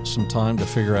spending some time to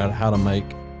figure out how to make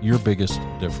your biggest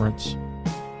difference.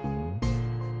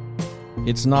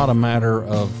 It's not a matter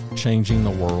of changing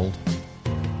the world.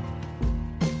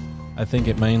 I think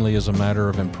it mainly is a matter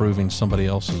of improving somebody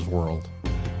else's world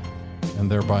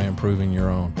and thereby improving your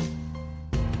own.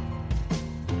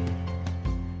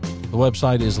 The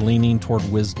website is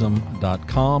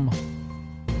leaningtowardwisdom.com.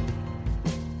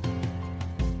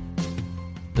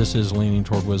 This is Leaning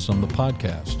Toward Wisdom, the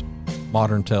podcast,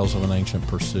 Modern Tales of an Ancient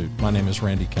Pursuit. My name is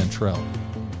Randy Cantrell.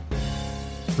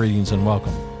 Greetings and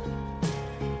welcome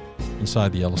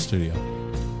inside the Yellow Studio.